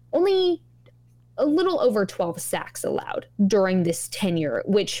 but only a little over 12 sacks allowed during this tenure,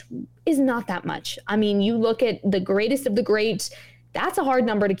 which is not that much. I mean, you look at the greatest of the great, that's a hard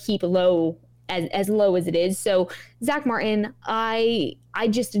number to keep low, as low as it is. So Zach Martin, I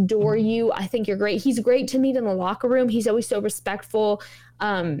just adore you. I think you're great. He's great to meet in the locker room. He's always so respectful.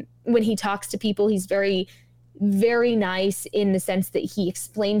 When he talks to people, he's very, very nice in the sense that he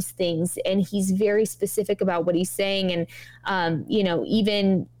explains things, and he's very specific about what he's saying. And,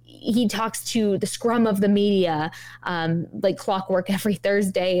 even he talks to the scrum of the media, like clockwork every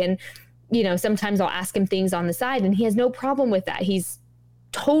Thursday. And, sometimes I'll ask him things on the side, and he has no problem with that. He's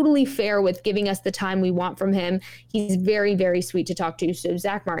totally fair with giving us the time we want from him. He's very, very sweet to talk to. So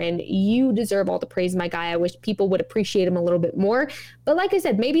Zach Martin, you deserve all the praise, my guy. I wish people would appreciate him a little bit more. But like I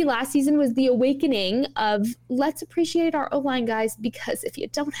said, maybe last season was the awakening of let's appreciate our O-line guys, because if you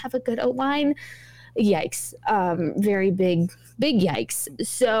don't have a good O-line, yikes. Very big yikes.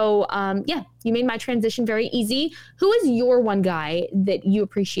 So yeah, you made my transition very easy. Who is your one guy that you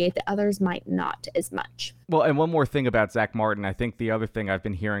appreciate that others might not as much? Well, and one more thing about Zach Martin. I think the other thing I've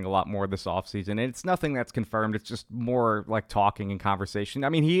been hearing a lot more this offseason, and it's nothing that's confirmed, it's just more like talking and conversation. I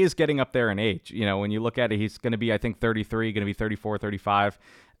mean, he is getting up there in age. You know, when you look at it, he's going to be, I think, 33, going to be 34, 35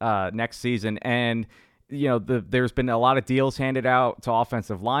 next season. And you know, there's been a lot of deals handed out to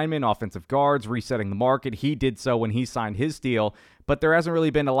offensive linemen, offensive guards, resetting the market. He did so when he signed his deal, but there hasn't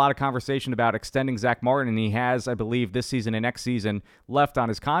really been a lot of conversation about extending Zach Martin, and he has, I believe, this season and next season left on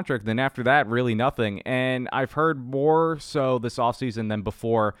his contract. Then after that, really nothing. And I've heard more so this offseason than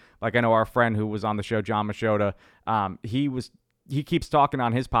before. Like I know our friend who was on the show, John Machota, he keeps talking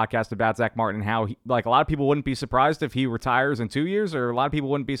on his podcast about Zach Martin, how like a lot of people wouldn't be surprised if he retires in 2 years, or a lot of people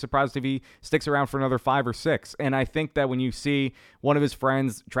wouldn't be surprised if he sticks around for another 5 or 6. And I think that when you see one of his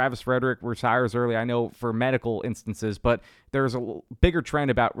friends, Travis Frederick, retires early, I know for medical instances, but there's a bigger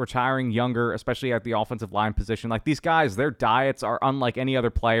trend about retiring younger, especially at the offensive line position. Like these guys, their diets are unlike any other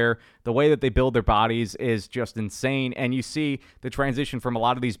player. The way that they build their bodies is just insane. And you see the transition from a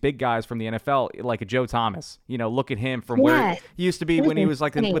lot of these big guys from the NFL, like a Joe Thomas. You know, look at him from where he used to be when he was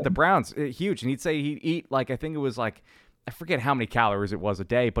like with the Browns, huge. And he'd say he'd eat like, I think it was like, I forget how many calories it was a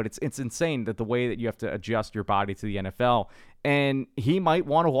day, but it's insane that the way that you have to adjust your body to the NFL. And he might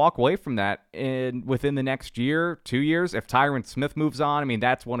want to walk away from that within the next year, 2 years. If Tyron Smith moves on, I mean,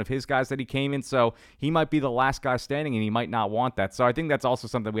 that's one of his guys that he came in. So he might be the last guy standing, and he might not want that. So I think that's also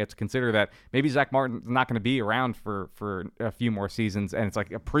something we have to consider, that maybe Zach Martin's not going to be around for a few more seasons. And it's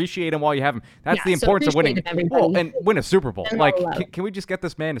like, appreciate him while you have him. That's the importance of winning. Well, and win a Super Bowl. Like, can we just get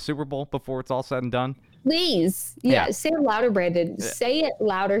this man a Super Bowl before it's all said and done? Please. Yeah. Say it louder, Brandon. Yeah. Say it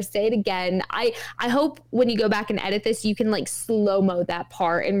louder. Say it again. I hope when you go back and edit this, you can like slow-mo that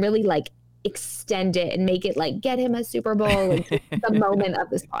part and really like extend it and make it like get him a Super Bowl, like the moment of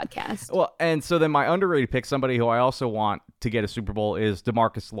this podcast. Well, and so then my underrated pick, somebody who I also want to get a Super Bowl, is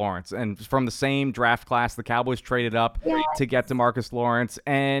DeMarcus Lawrence. And from the same draft class, the Cowboys traded up to get DeMarcus Lawrence.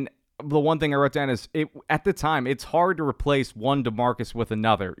 And the one thing I wrote down is at the time, it's hard to replace one DeMarcus with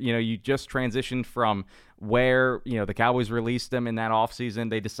another. You know, you just transitioned from where, you know, the Cowboys released him in that offseason.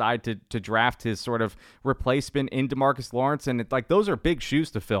 They decide to draft his sort of replacement in DeMarcus Lawrence. And it's like, those are big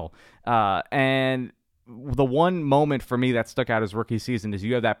shoes to fill. And the one moment for me that stuck out his rookie season is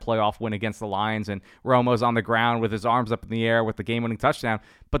you have that playoff win against the Lions, and Romo's on the ground with his arms up in the air with the game-winning touchdown.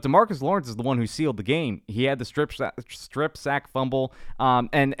 But DeMarcus Lawrence is the one who sealed the game. He had the strip sack fumble.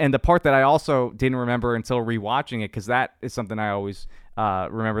 And the part that I also didn't remember until rewatching it, because that is something I always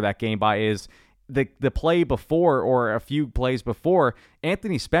remember that game by, is the play before, or a few plays before,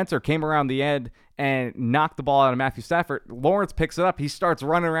 Anthony Spencer came around the end and knocked the ball out of Matthew Stafford. Lawrence picks it up. He starts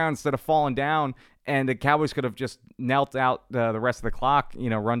running around instead of falling down, and the Cowboys could have just knelt out the rest of the clock, you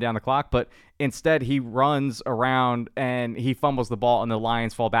know, run down the clock. But instead, he runs around and he fumbles the ball, and the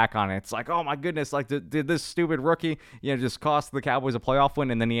Lions fall back on it. It's like, oh my goodness, like did this stupid rookie, you know, just cost the Cowboys a playoff win?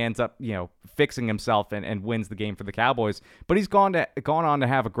 And then he ends up, you know, fixing himself and wins the game for the Cowboys. But he's gone on to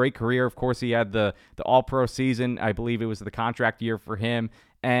have a great career. Of course, he had the All-Pro season. I believe it was the contract year for him.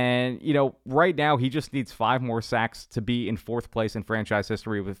 And, you know, right now he just needs 5 more sacks to be in 4th place in franchise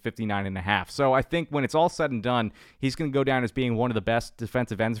history with 59.5. So I think when it's all said and done, he's going to go down as being one of the best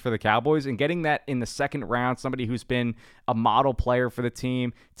defensive ends for the Cowboys. And getting that in the 2nd round, somebody who's been a model player for the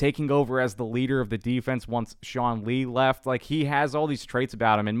team, taking over as the leader of the defense once Sean Lee left, like he has all these traits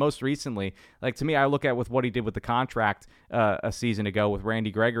about him. And most recently, like to me, I look at with what he did with the contract a season ago with Randy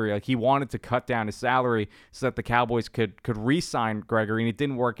Gregory. Like he wanted to cut down his salary so that the Cowboys could re-sign Gregory, and it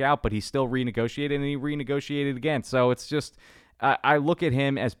didn't work out, but he still renegotiated, and he renegotiated again. So it's just, I look at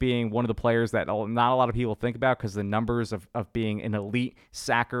him as being one of the players that not a lot of people think about, because the numbers of being an elite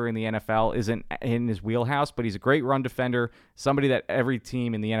sacker in the NFL isn't in his wheelhouse, but he's a great run defender, somebody that every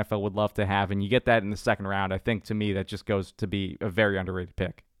team in the NFL would love to have. And you get that in the 2nd round. I think to me, that just goes to be a very underrated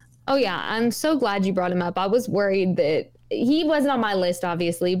pick. Oh, yeah. I'm so glad you brought him up. I was worried that he wasn't on my list,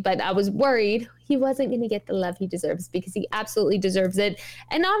 obviously, but I was worried he wasn't going to get the love he deserves, because he absolutely deserves it.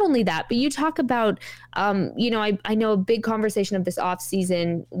 And not only that, but you talk about, you know, I know a big conversation of this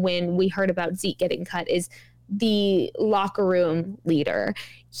offseason when we heard about Zeke getting cut is the locker room leader.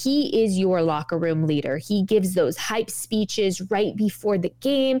 He is your locker room leader. He gives those hype speeches right before the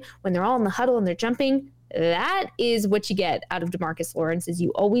game when they're all in the huddle and they're jumping. that is what you get out of DeMarcus Lawrence, is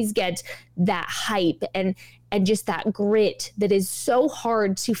you always get that hype and just that grit that is so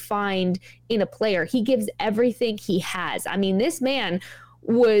hard to find in a player. He gives everything he has. I mean, this man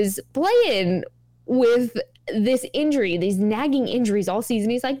was playing with this injury, these nagging injuries all season.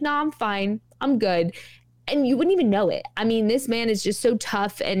 He's like, no, I'm fine. I'm good. And you wouldn't even know it. I mean, this man is just so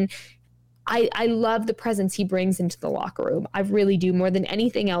tough, and I love the presence he brings into the locker room. I really do, more than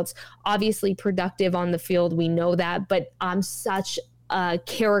anything else. Obviously productive on the field, we know that, but I'm such a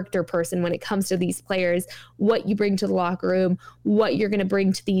character person when it comes to these players, what you bring to the locker room, what you're going to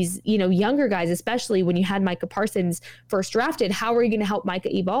bring to these, younger guys, especially when you had Micah Parsons first drafted. How are you going to help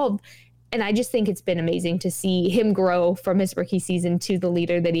Micah evolve? And I just think it's been amazing to see him grow from his rookie season to the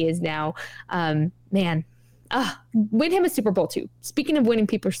leader that he is now. Win him a Super Bowl too. Speaking of winning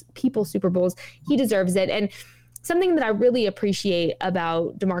people Super Bowls, he deserves it. And something that I really appreciate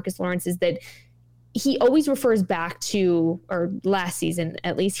about DeMarcus Lawrence is that he always refers back to, or last season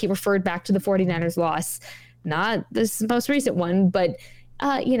at least, he referred back to the 49ers loss, not this most recent one, but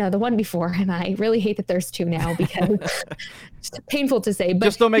the one before. And I really hate that there's two now because it's painful to say. But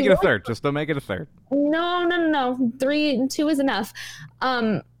just don't make it a third. Just don't make it a third. No. 3 and 2 is enough.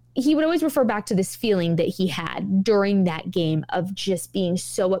 He would always refer back to this feeling that he had during that game of just being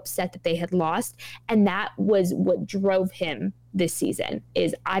so upset that they had lost. And that was what drove him this season,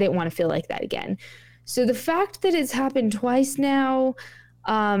 is I didn't want to feel like that again. So the fact that it's happened twice now,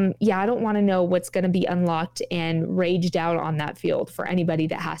 I don't want to know what's going to be unlocked and raged out on that field for anybody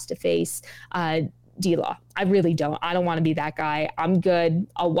that has to face D-Law. I really don't. I don't want to be that guy. I'm good.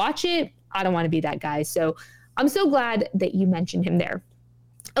 I'll watch it. I don't want to be that guy. So I'm so glad that you mentioned him there.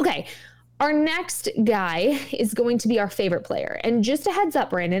 Okay, our next guy is going to be our favorite player. And just a heads up,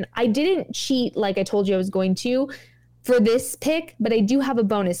 Brandon, I didn't cheat like I told you I was going to for this pick, but I do have a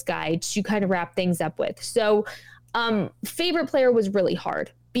bonus guy to kind of wrap things up with. So favorite player was really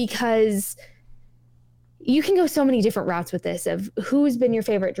hard because you can go so many different routes with this of who's been your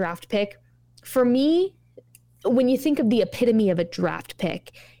favorite draft pick. For me, when you think of the epitome of a draft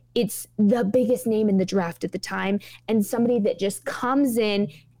pick, it's the biggest name in the draft at the time and somebody that just comes in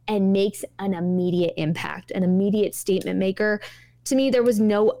and makes an immediate impact, an immediate statement maker. To me, there was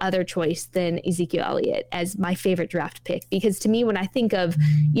no other choice than Ezekiel Elliott as my favorite draft pick, because to me, when I think of,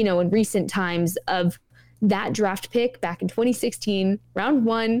 in recent times of that draft pick back in 2016, round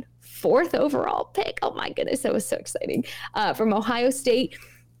 1, 4th overall pick. Oh my goodness, that was so exciting. From Ohio State.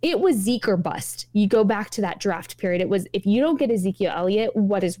 It was Zeke or bust. You go back to that draft period. It was, if you don't get Ezekiel Elliott,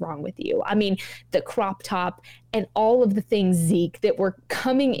 what is wrong with you? I mean, the crop top and all of the things Zeke that were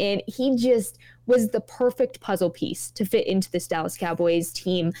coming in, he just was the perfect puzzle piece to fit into this Dallas Cowboys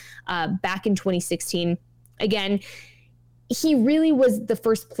team back in 2016. Again, he really was the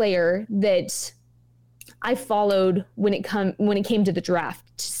first player that I followed when it came to the draft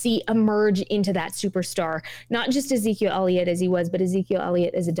to see emerge into that superstar, not just Ezekiel Elliott as he was, but Ezekiel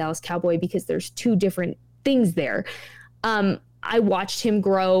Elliott as a Dallas Cowboy, because there's two different things there. I watched him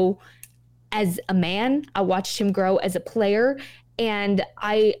grow as a man. I watched him grow as a player. And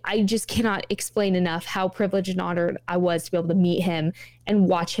I just cannot explain enough how privileged and honored I was to be able to meet him and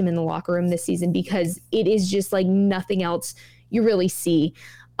watch him in the locker room this season, because it is just like nothing else you really see.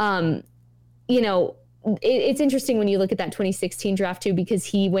 It's interesting when you look at that 2016 draft too, because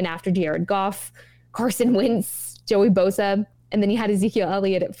he went after Jared Goff, Carson Wentz, Joey Bosa, and then he had Ezekiel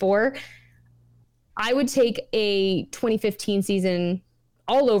Elliott at 4. I would take a 2015 season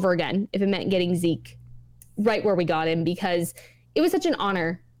all over again if it meant getting Zeke right where we got him, because it was such an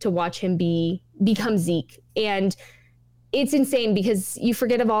honor to watch him become Zeke. And it's insane because you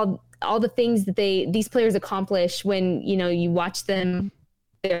forget of all the things that these players accomplish when, you watch them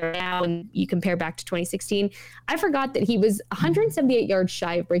there now and you compare back to 2016. I forgot that he was 178 yards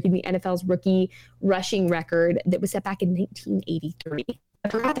shy of breaking the NFL's rookie rushing record that was set back in 1983. I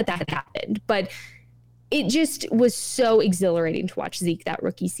forgot that had happened, but it just was so exhilarating to watch Zeke that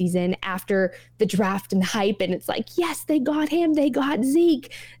rookie season after the draft and hype. And it's like, yes, they got him. They got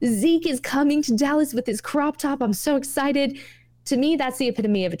Zeke. Zeke is coming to Dallas with his crop top. I'm so excited. To me, that's the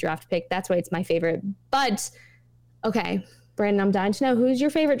epitome of a draft pick. That's why it's my favorite. But okay, Brandon, I'm dying to know, who's your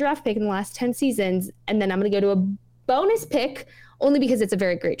favorite draft pick in the last 10 seasons? And then I'm going to go to a bonus pick only because it's a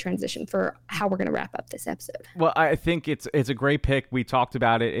very great transition for how we're going to wrap up this episode. Well, I think it's a great pick. We talked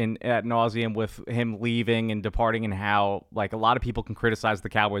about it at nauseum with him leaving and departing, and how like a lot of people can criticize the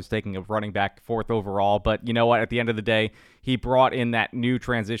Cowboys taking a running back 4th overall, but you know what? At the end of the day, he brought in that new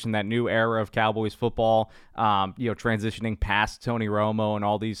transition, that new era of Cowboys football, transitioning past Tony Romo and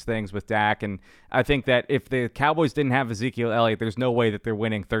all these things with Dak. And I think that if the Cowboys didn't have Ezekiel Elliott, there's no way that they're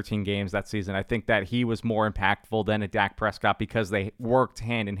winning 13 games that season. I think that he was more impactful than a Dak Prescott because they worked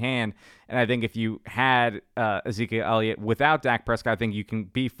hand in hand. And I think if you had Ezekiel Elliott without Dak Prescott, I think you can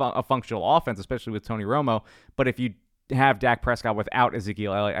be a functional offense, especially with Tony Romo. But if you have Dak Prescott without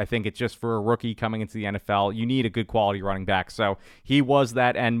Ezekiel Elliott, I think it's just for a rookie coming into the NFL, you need a good quality running back. So he was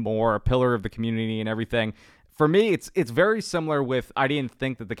that and more, a pillar of the community and everything. For me, it's very similar with, I didn't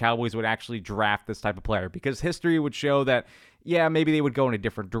think that the Cowboys would actually draft this type of player, because history would show that, yeah, maybe they would go in a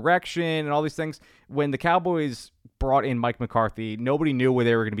different direction and all these things. When the Cowboys brought in Mike McCarthy, nobody knew where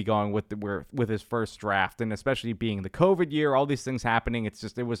they were going to be going with his first draft, and especially being the COVID year, all these things happening,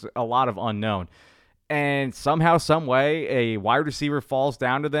 it was a lot of unknown. And somehow, some way, a wide receiver falls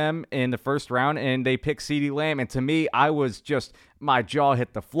down to them in the first round, and they pick CeeDee Lamb. And to me, my jaw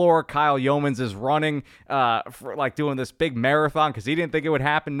hit the floor. Kyle Yeomans is running, for like doing this big marathon because he didn't think it would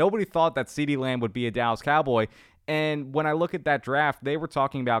happen. Nobody thought that CeeDee Lamb would be a Dallas Cowboy. And when I look at that draft, they were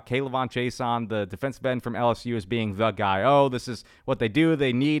talking about Kayvon Chason, the defensive end from LSU, as being the guy. Oh, this is what they do.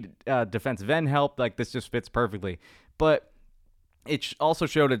 They need defensive end help. Like, this just fits perfectly. But it also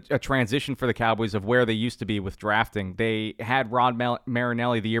showed a transition for the Cowboys of where they used to be with drafting. They had Rod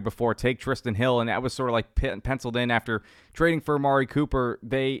Marinelli the year before take Tristan Hill, and that was sort of like penciled in after trading for Amari Cooper.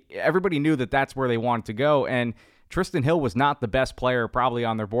 Everybody knew that that's where they wanted to go, and Tristan Hill was not the best player probably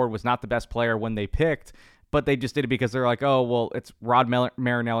on their board, was not the best player when they picked, but they just did it because they're like, oh, well, it's Rod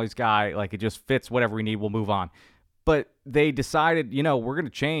Marinelli's guy. Like, it just fits whatever we need. We'll move on. But they decided, we're going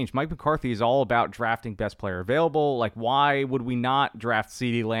to change. Mike McCarthy is all about drafting best player available. Like, why would we not draft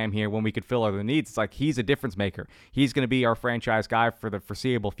CeeDee Lamb here when we could fill other needs? It's like, he's a difference maker. He's going to be our franchise guy for the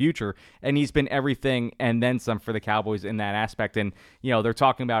foreseeable future. And he's been everything and then some for the Cowboys in that aspect. And, they're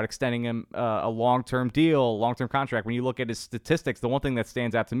talking about extending him a long-term deal, long-term contract. When you look at his statistics, the one thing that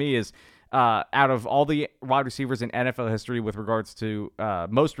stands out to me is out of all the wide receivers in NFL history with regards to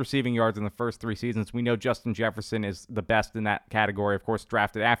most receiving yards in the first 3 seasons, we know Justin Jefferson is the best in that category, of course,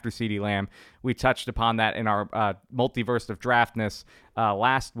 drafted after CeeDee Lamb. We touched upon that in our multiverse of draftness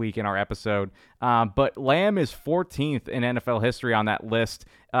last week in our episode. But Lamb is 14th in NFL history on that list,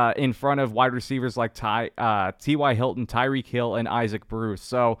 in front of wide receivers like T.Y. Hilton, Tyreek Hill, and Isaac Bruce.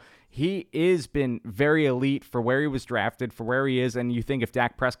 So he is been very elite for where he was drafted, for where he is, and you think if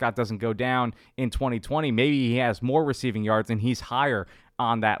Dak Prescott doesn't go down in 2020, maybe he has more receiving yards and he's higher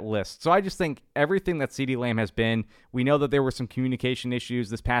on that list. So I just think everything that CeeDee Lamb has been, we know that there were some communication issues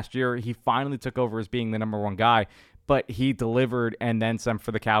this past year. He finally took over as being the number one guy, but he delivered and then some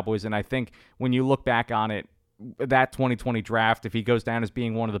for the Cowboys. And I think when you look back on it, that 2020 draft, if he goes down as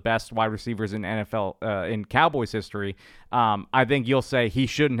being one of the best wide receivers in NFL, in Cowboys history, I think you'll say he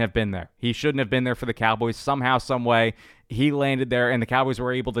shouldn't have been there. He shouldn't have been there for the Cowboys. Somehow, some way, he landed there, and the Cowboys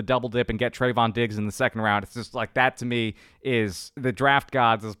were able to double dip and get Trayvon Diggs in the second round. It's just like that to me is the draft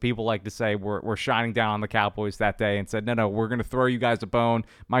gods, as people like to say, were shining down on the Cowboys that day and said, no, we're going to throw you guys a bone.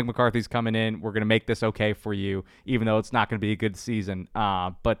 Mike McCarthy's coming in. We're going to make this okay for you, even though it's not going to be a good season.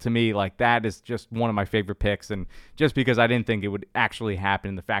 But to me, like, that is just one of my favorite picks. And just because I didn't think it would actually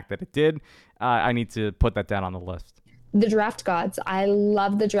happen, the fact that it did, I need to put that down on the list. The draft gods. I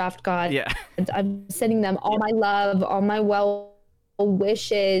love the draft gods. Yeah. I'm sending them all my love, all my well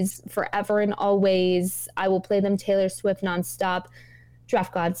wishes forever and always. I will play them Taylor Swift nonstop.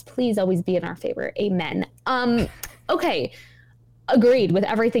 Draft gods, please always be in our favor. Amen. Okay. Agreed with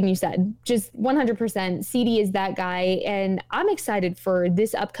everything you said. Just 100%. CeeDee is that guy. And I'm excited for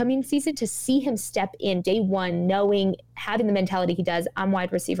this upcoming season to see him step in day one, having the mentality he does. I'm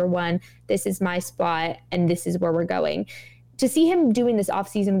wide receiver 1. This is my spot, and this is where we're going. To see him doing this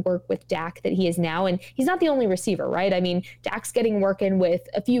offseason work with Dak that he is now, and he's not the only receiver, right? I mean, Dak's getting work in with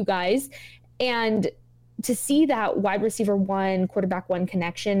a few guys. And to see that wide receiver 1, quarterback 1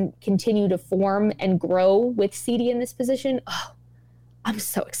 connection continue to form and grow with CeeDee in this position, I'm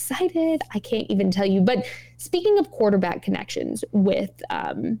so excited. I can't even tell you. But speaking of quarterback connections with,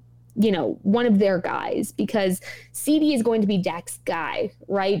 one of their guys, because CeeDee is going to be Dak's guy,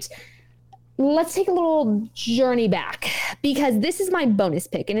 right? Let's take a little journey back, because this is my bonus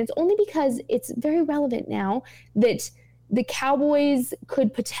pick. And it's only because it's very relevant now that the Cowboys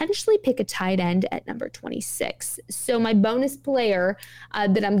could potentially pick a tight end at number 26. So my bonus player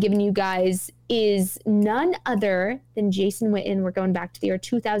that I'm giving you guys is none other than Jason Witten. We're going back to the year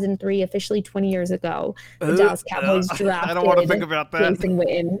 2003, officially 20 years ago. The Dallas Cowboys drafted I don't want to think about that. Jason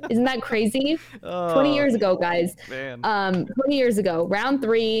Witten. Isn't that crazy? 20 years ago, guys. Man. 20 years ago, round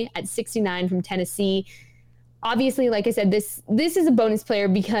 3 at 69 from Tennessee. Obviously, like I said, this is a bonus player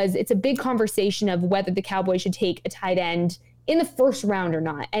because it's a big conversation of whether the Cowboys should take a tight end in the first round or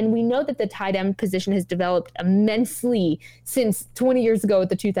not. And we know that the tight end position has developed immensely since 20 years ago at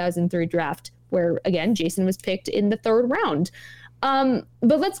the 2003 draft, where, again, Jason was picked in the 3rd round.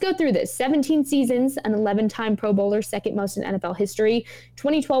 But let's go through this. 17 seasons, an 11-time Pro Bowler, second most in NFL history.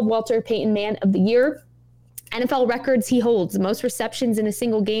 2012 Walter Payton Man of the Year. NFL records he holds: most receptions in a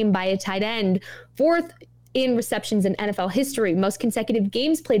single game by a tight end, 4th in receptions in NFL history, most consecutive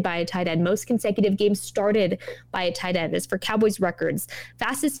games played by a tight end, most consecutive games started by a tight end. As for Cowboys records,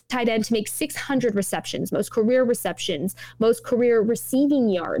 fastest tight end to make 600 receptions, most career receptions, most career receiving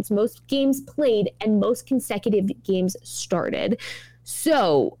yards, most games played, and most consecutive games started.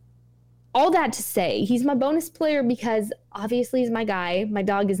 So all that to say, he's my bonus player because obviously he's my guy. My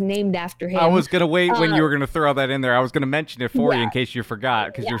dog is named after him. I was going to wait when you were going to throw that in there. I was going to mention it for you in case you forgot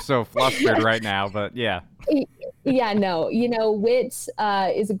because you're so flustered right now. But yeah. Yeah, no. Wit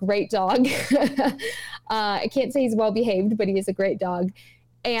is a great dog. I can't say he's well-behaved, but he is a great dog.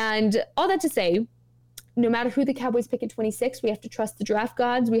 And all that to say, no matter who the Cowboys pick at 26, we have to trust the draft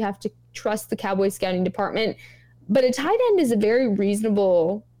gods. We have to trust the Cowboys scouting department. But a tight end is a very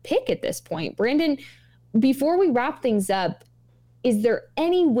reasonable pick at this point. Brandon, before we wrap things up, is there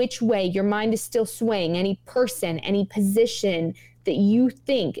any which way your mind is still swaying, any person, any position that you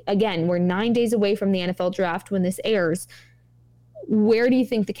think, again, we're 9 days away from the NFL draft when this airs, where do you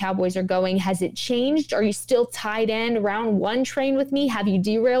think the Cowboys are going? Has it changed? Are you still tied in round 1 train with me? Have you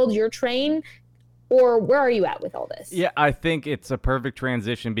derailed your train? Or where are you at with all this? Yeah, I think it's a perfect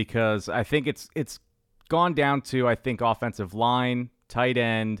transition because I think it's gone down to, I think, offensive line, tight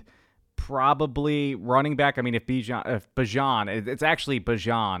end, probably running back. I mean, if Bijan, it's actually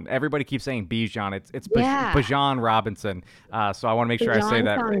Bijan. Everybody keeps saying Bijan. It's Bijan Robinson. So I want to make sure I say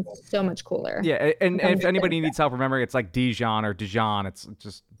that right. So much cooler. Yeah, and if anybody needs help remembering, it's like Dijon or Dijon. It's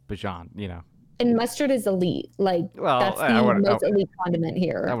just Bijan, And mustard is elite. That's the most elite condiment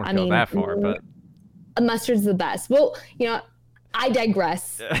here. I wouldn't go that far, but mustard's the best. Well, I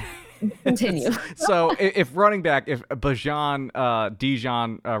digress. Continue. So if running back, if Dijon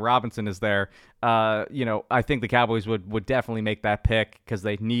Robinson is there, I think the Cowboys would definitely make that pick because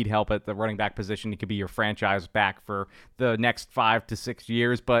they need help at the running back position. He could be your franchise back for the next 5 to 6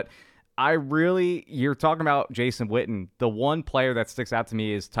 years. But you're talking about Jason Witten. The one player that sticks out to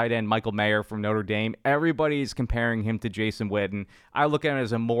me is tight end Michael Mayer from Notre Dame. Everybody's comparing him to Jason Witten. I look at him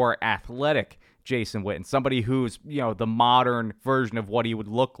as a more athletic Jason Witten, somebody who's, the modern version of what he would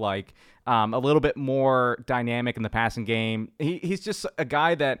look like, a little bit more dynamic in the passing game. He's just a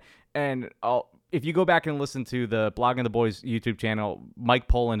guy that, if you go back and listen to the Blogging the Boys YouTube channel, Mike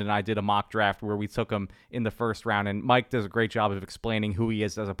Poland and I did a mock draft where we took him in the first round, and Mike does a great job of explaining who he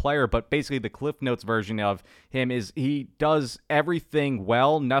is as a player, but basically the Cliff Notes version of him is he does everything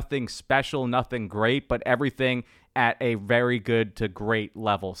well, nothing special, nothing great, but everything at a very good to great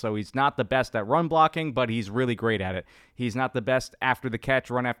level. So he's not the best at run blocking, but he's really great at it. He's not the best after the catch,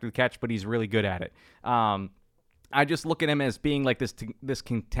 run after the catch, but he's really good at it. I just look at him as being like this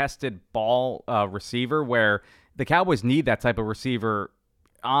contested ball receiver where the Cowboys need that type of receiver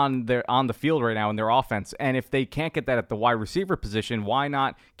on the field right now in their offense. And if they can't get that at the wide receiver position, why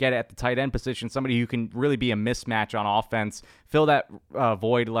not get it at the tight end position? Somebody who can really be a mismatch on offense, fill that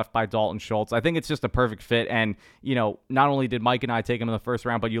void left by Dalton Schultz. I think it's just a perfect fit. And, not only did Mike and I take him in the first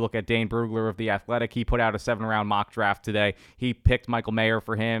round, but you look at Dane Brugler of The Athletic. He put out a 7-round mock draft today. He picked Michael Mayer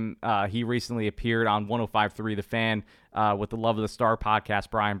for him. He recently appeared on 105.3 The Fan with the Love of the Star podcast,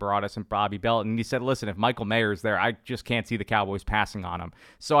 Brian Baradas and Bobby Belton. And he said, listen, if Michael Mayer is there, I just can't see the Cowboys passing on him.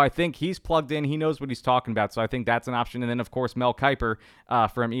 So I think he's plugged in. He knows what he's talking about. So I think that's an option. And then, of course, Mel Kiper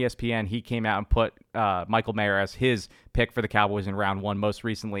from ESPN, he came out and put Michael Mayer as his pick for the Cowboys in round 1 most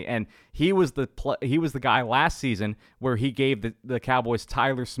recently. And he was the guy last season where he gave the Cowboys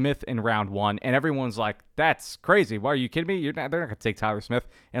Tyler Smith in round 1. And everyone's like, that's crazy. Why, are you kidding me? They're not going to take Tyler Smith.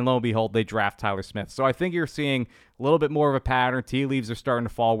 And lo and behold, they draft Tyler Smith. So I think you're seeing a little bit more of a pattern. Tea leaves are starting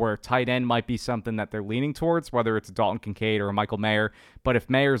to fall where tight end might be something that they're leaning towards, whether it's a Dalton Kincaid or a Michael Mayer. But if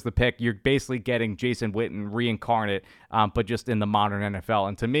Mayer's the pick, you're basically getting Jason Witten reincarnate, but just in the modern NFL.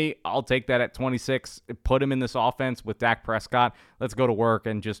 And to me, I'll take that at 26, put him in this offense with Dak Prescott. Let's go to work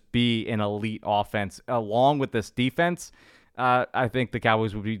and just be an elite offense along with this defense. I think the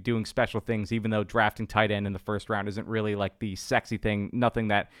Cowboys would be doing special things, even though drafting tight end in the first round isn't really like the sexy thing, nothing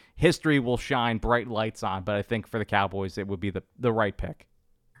that history will shine bright lights on. But I think for the Cowboys, it would be the right pick.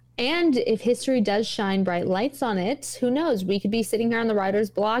 And if history does shine bright lights on it, who knows? We could be sitting here on the writer's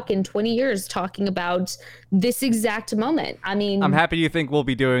block in 20 years talking about this exact moment. I mean, I'm happy you think we'll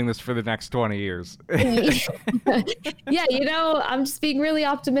be doing this for the next 20 years. Yeah, I'm just being really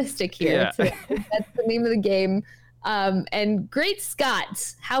optimistic here. Yeah. That's the name of the game. And great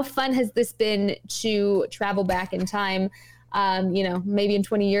Scott, how fun has this been to travel back in time? Maybe in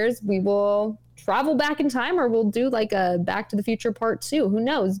 20 years we will travel back in time, or we'll do like a Back to the Future Part 2. Who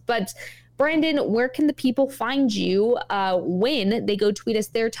knows? But Brandon, where can the people find you when they go tweet us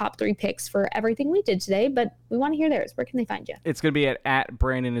their top 3 picks for everything we did today? But we want to hear theirs. Where can they find you? It's going to be at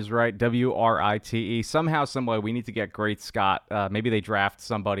Brandon is right, WRITE. Somehow, someway, we need to get Great Scott. Maybe they draft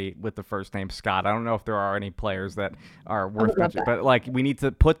somebody with the first name Scott. I don't know if there are any players that are worth mentioning, but like we need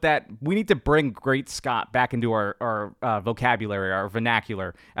to bring Great Scott back into our vocabulary, our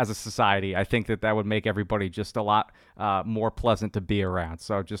vernacular as a society. I think that would make everybody just a lot more pleasant to be around.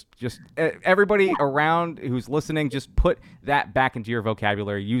 So just everybody around who's listening, just put that back into your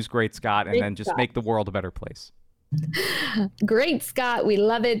vocabulary. Use Great Scott, and then just make the world a better place. Great Scott, we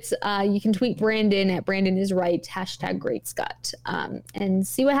love it. You can tweet Brandon at Brandon is right, #Great Scott, and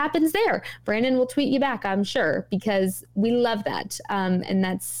see what happens there. Brandon will tweet you back, I'm sure, because we love that. And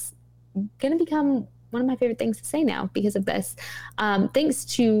that's going to become one of my favorite things to say now because of this. Thanks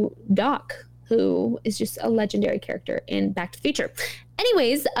to Doc, who is just a legendary character in Back to the Future.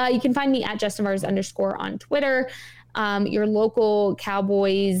 Anyways, you can find me at JustinVars_ on Twitter. Your local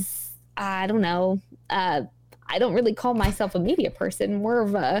Cowboys, I don't know. I don't really call myself a media person. More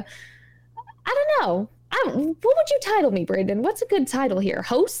of a, I don't know. What would you title me, Brandon? What's a good title here?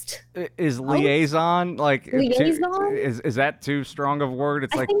 Host? Is liaison like liaison? Is that too strong of a word?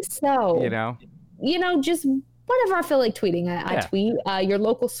 It's I think so. Just whatever I feel like tweeting. I tweet. Your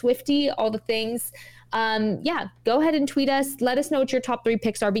local Swiftie, all the things. Go ahead and tweet us. Let us know what your top 3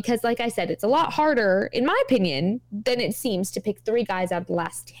 picks are, because like I said, it's a lot harder, in my opinion, than it seems to pick 3 guys out of the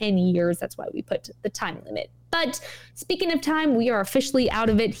last 10 years. That's why we put the time limit. But speaking of time, we are officially out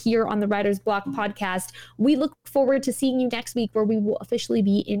of it here on the Writer's Block podcast. We look forward to seeing you next week, where we will officially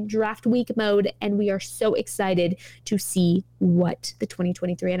be in draft week mode. And we are so excited to see what the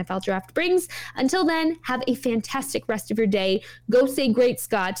 2023 NFL draft brings. Until then, have a fantastic rest of your day. Go say Great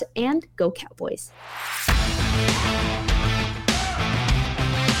Scott, and go Cowboys.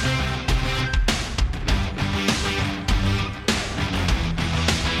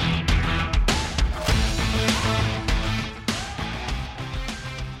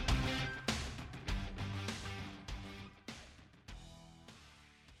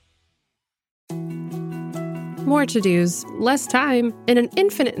 More to-dos, less time, and an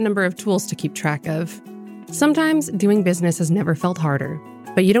infinite number of tools to keep track of. Sometimes doing business has never felt harder,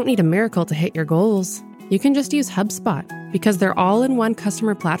 but you don't need a miracle to hit your goals. You can just use HubSpot, because their all-in-one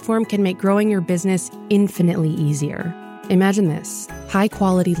customer platform can make growing your business infinitely easier. Imagine this: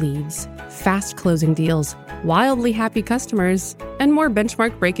 high-quality leads, fast closing deals, wildly happy customers, and more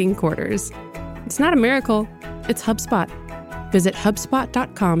benchmark-breaking quarters. It's not a miracle, it's HubSpot. Visit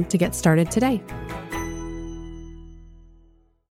HubSpot.com to get started today.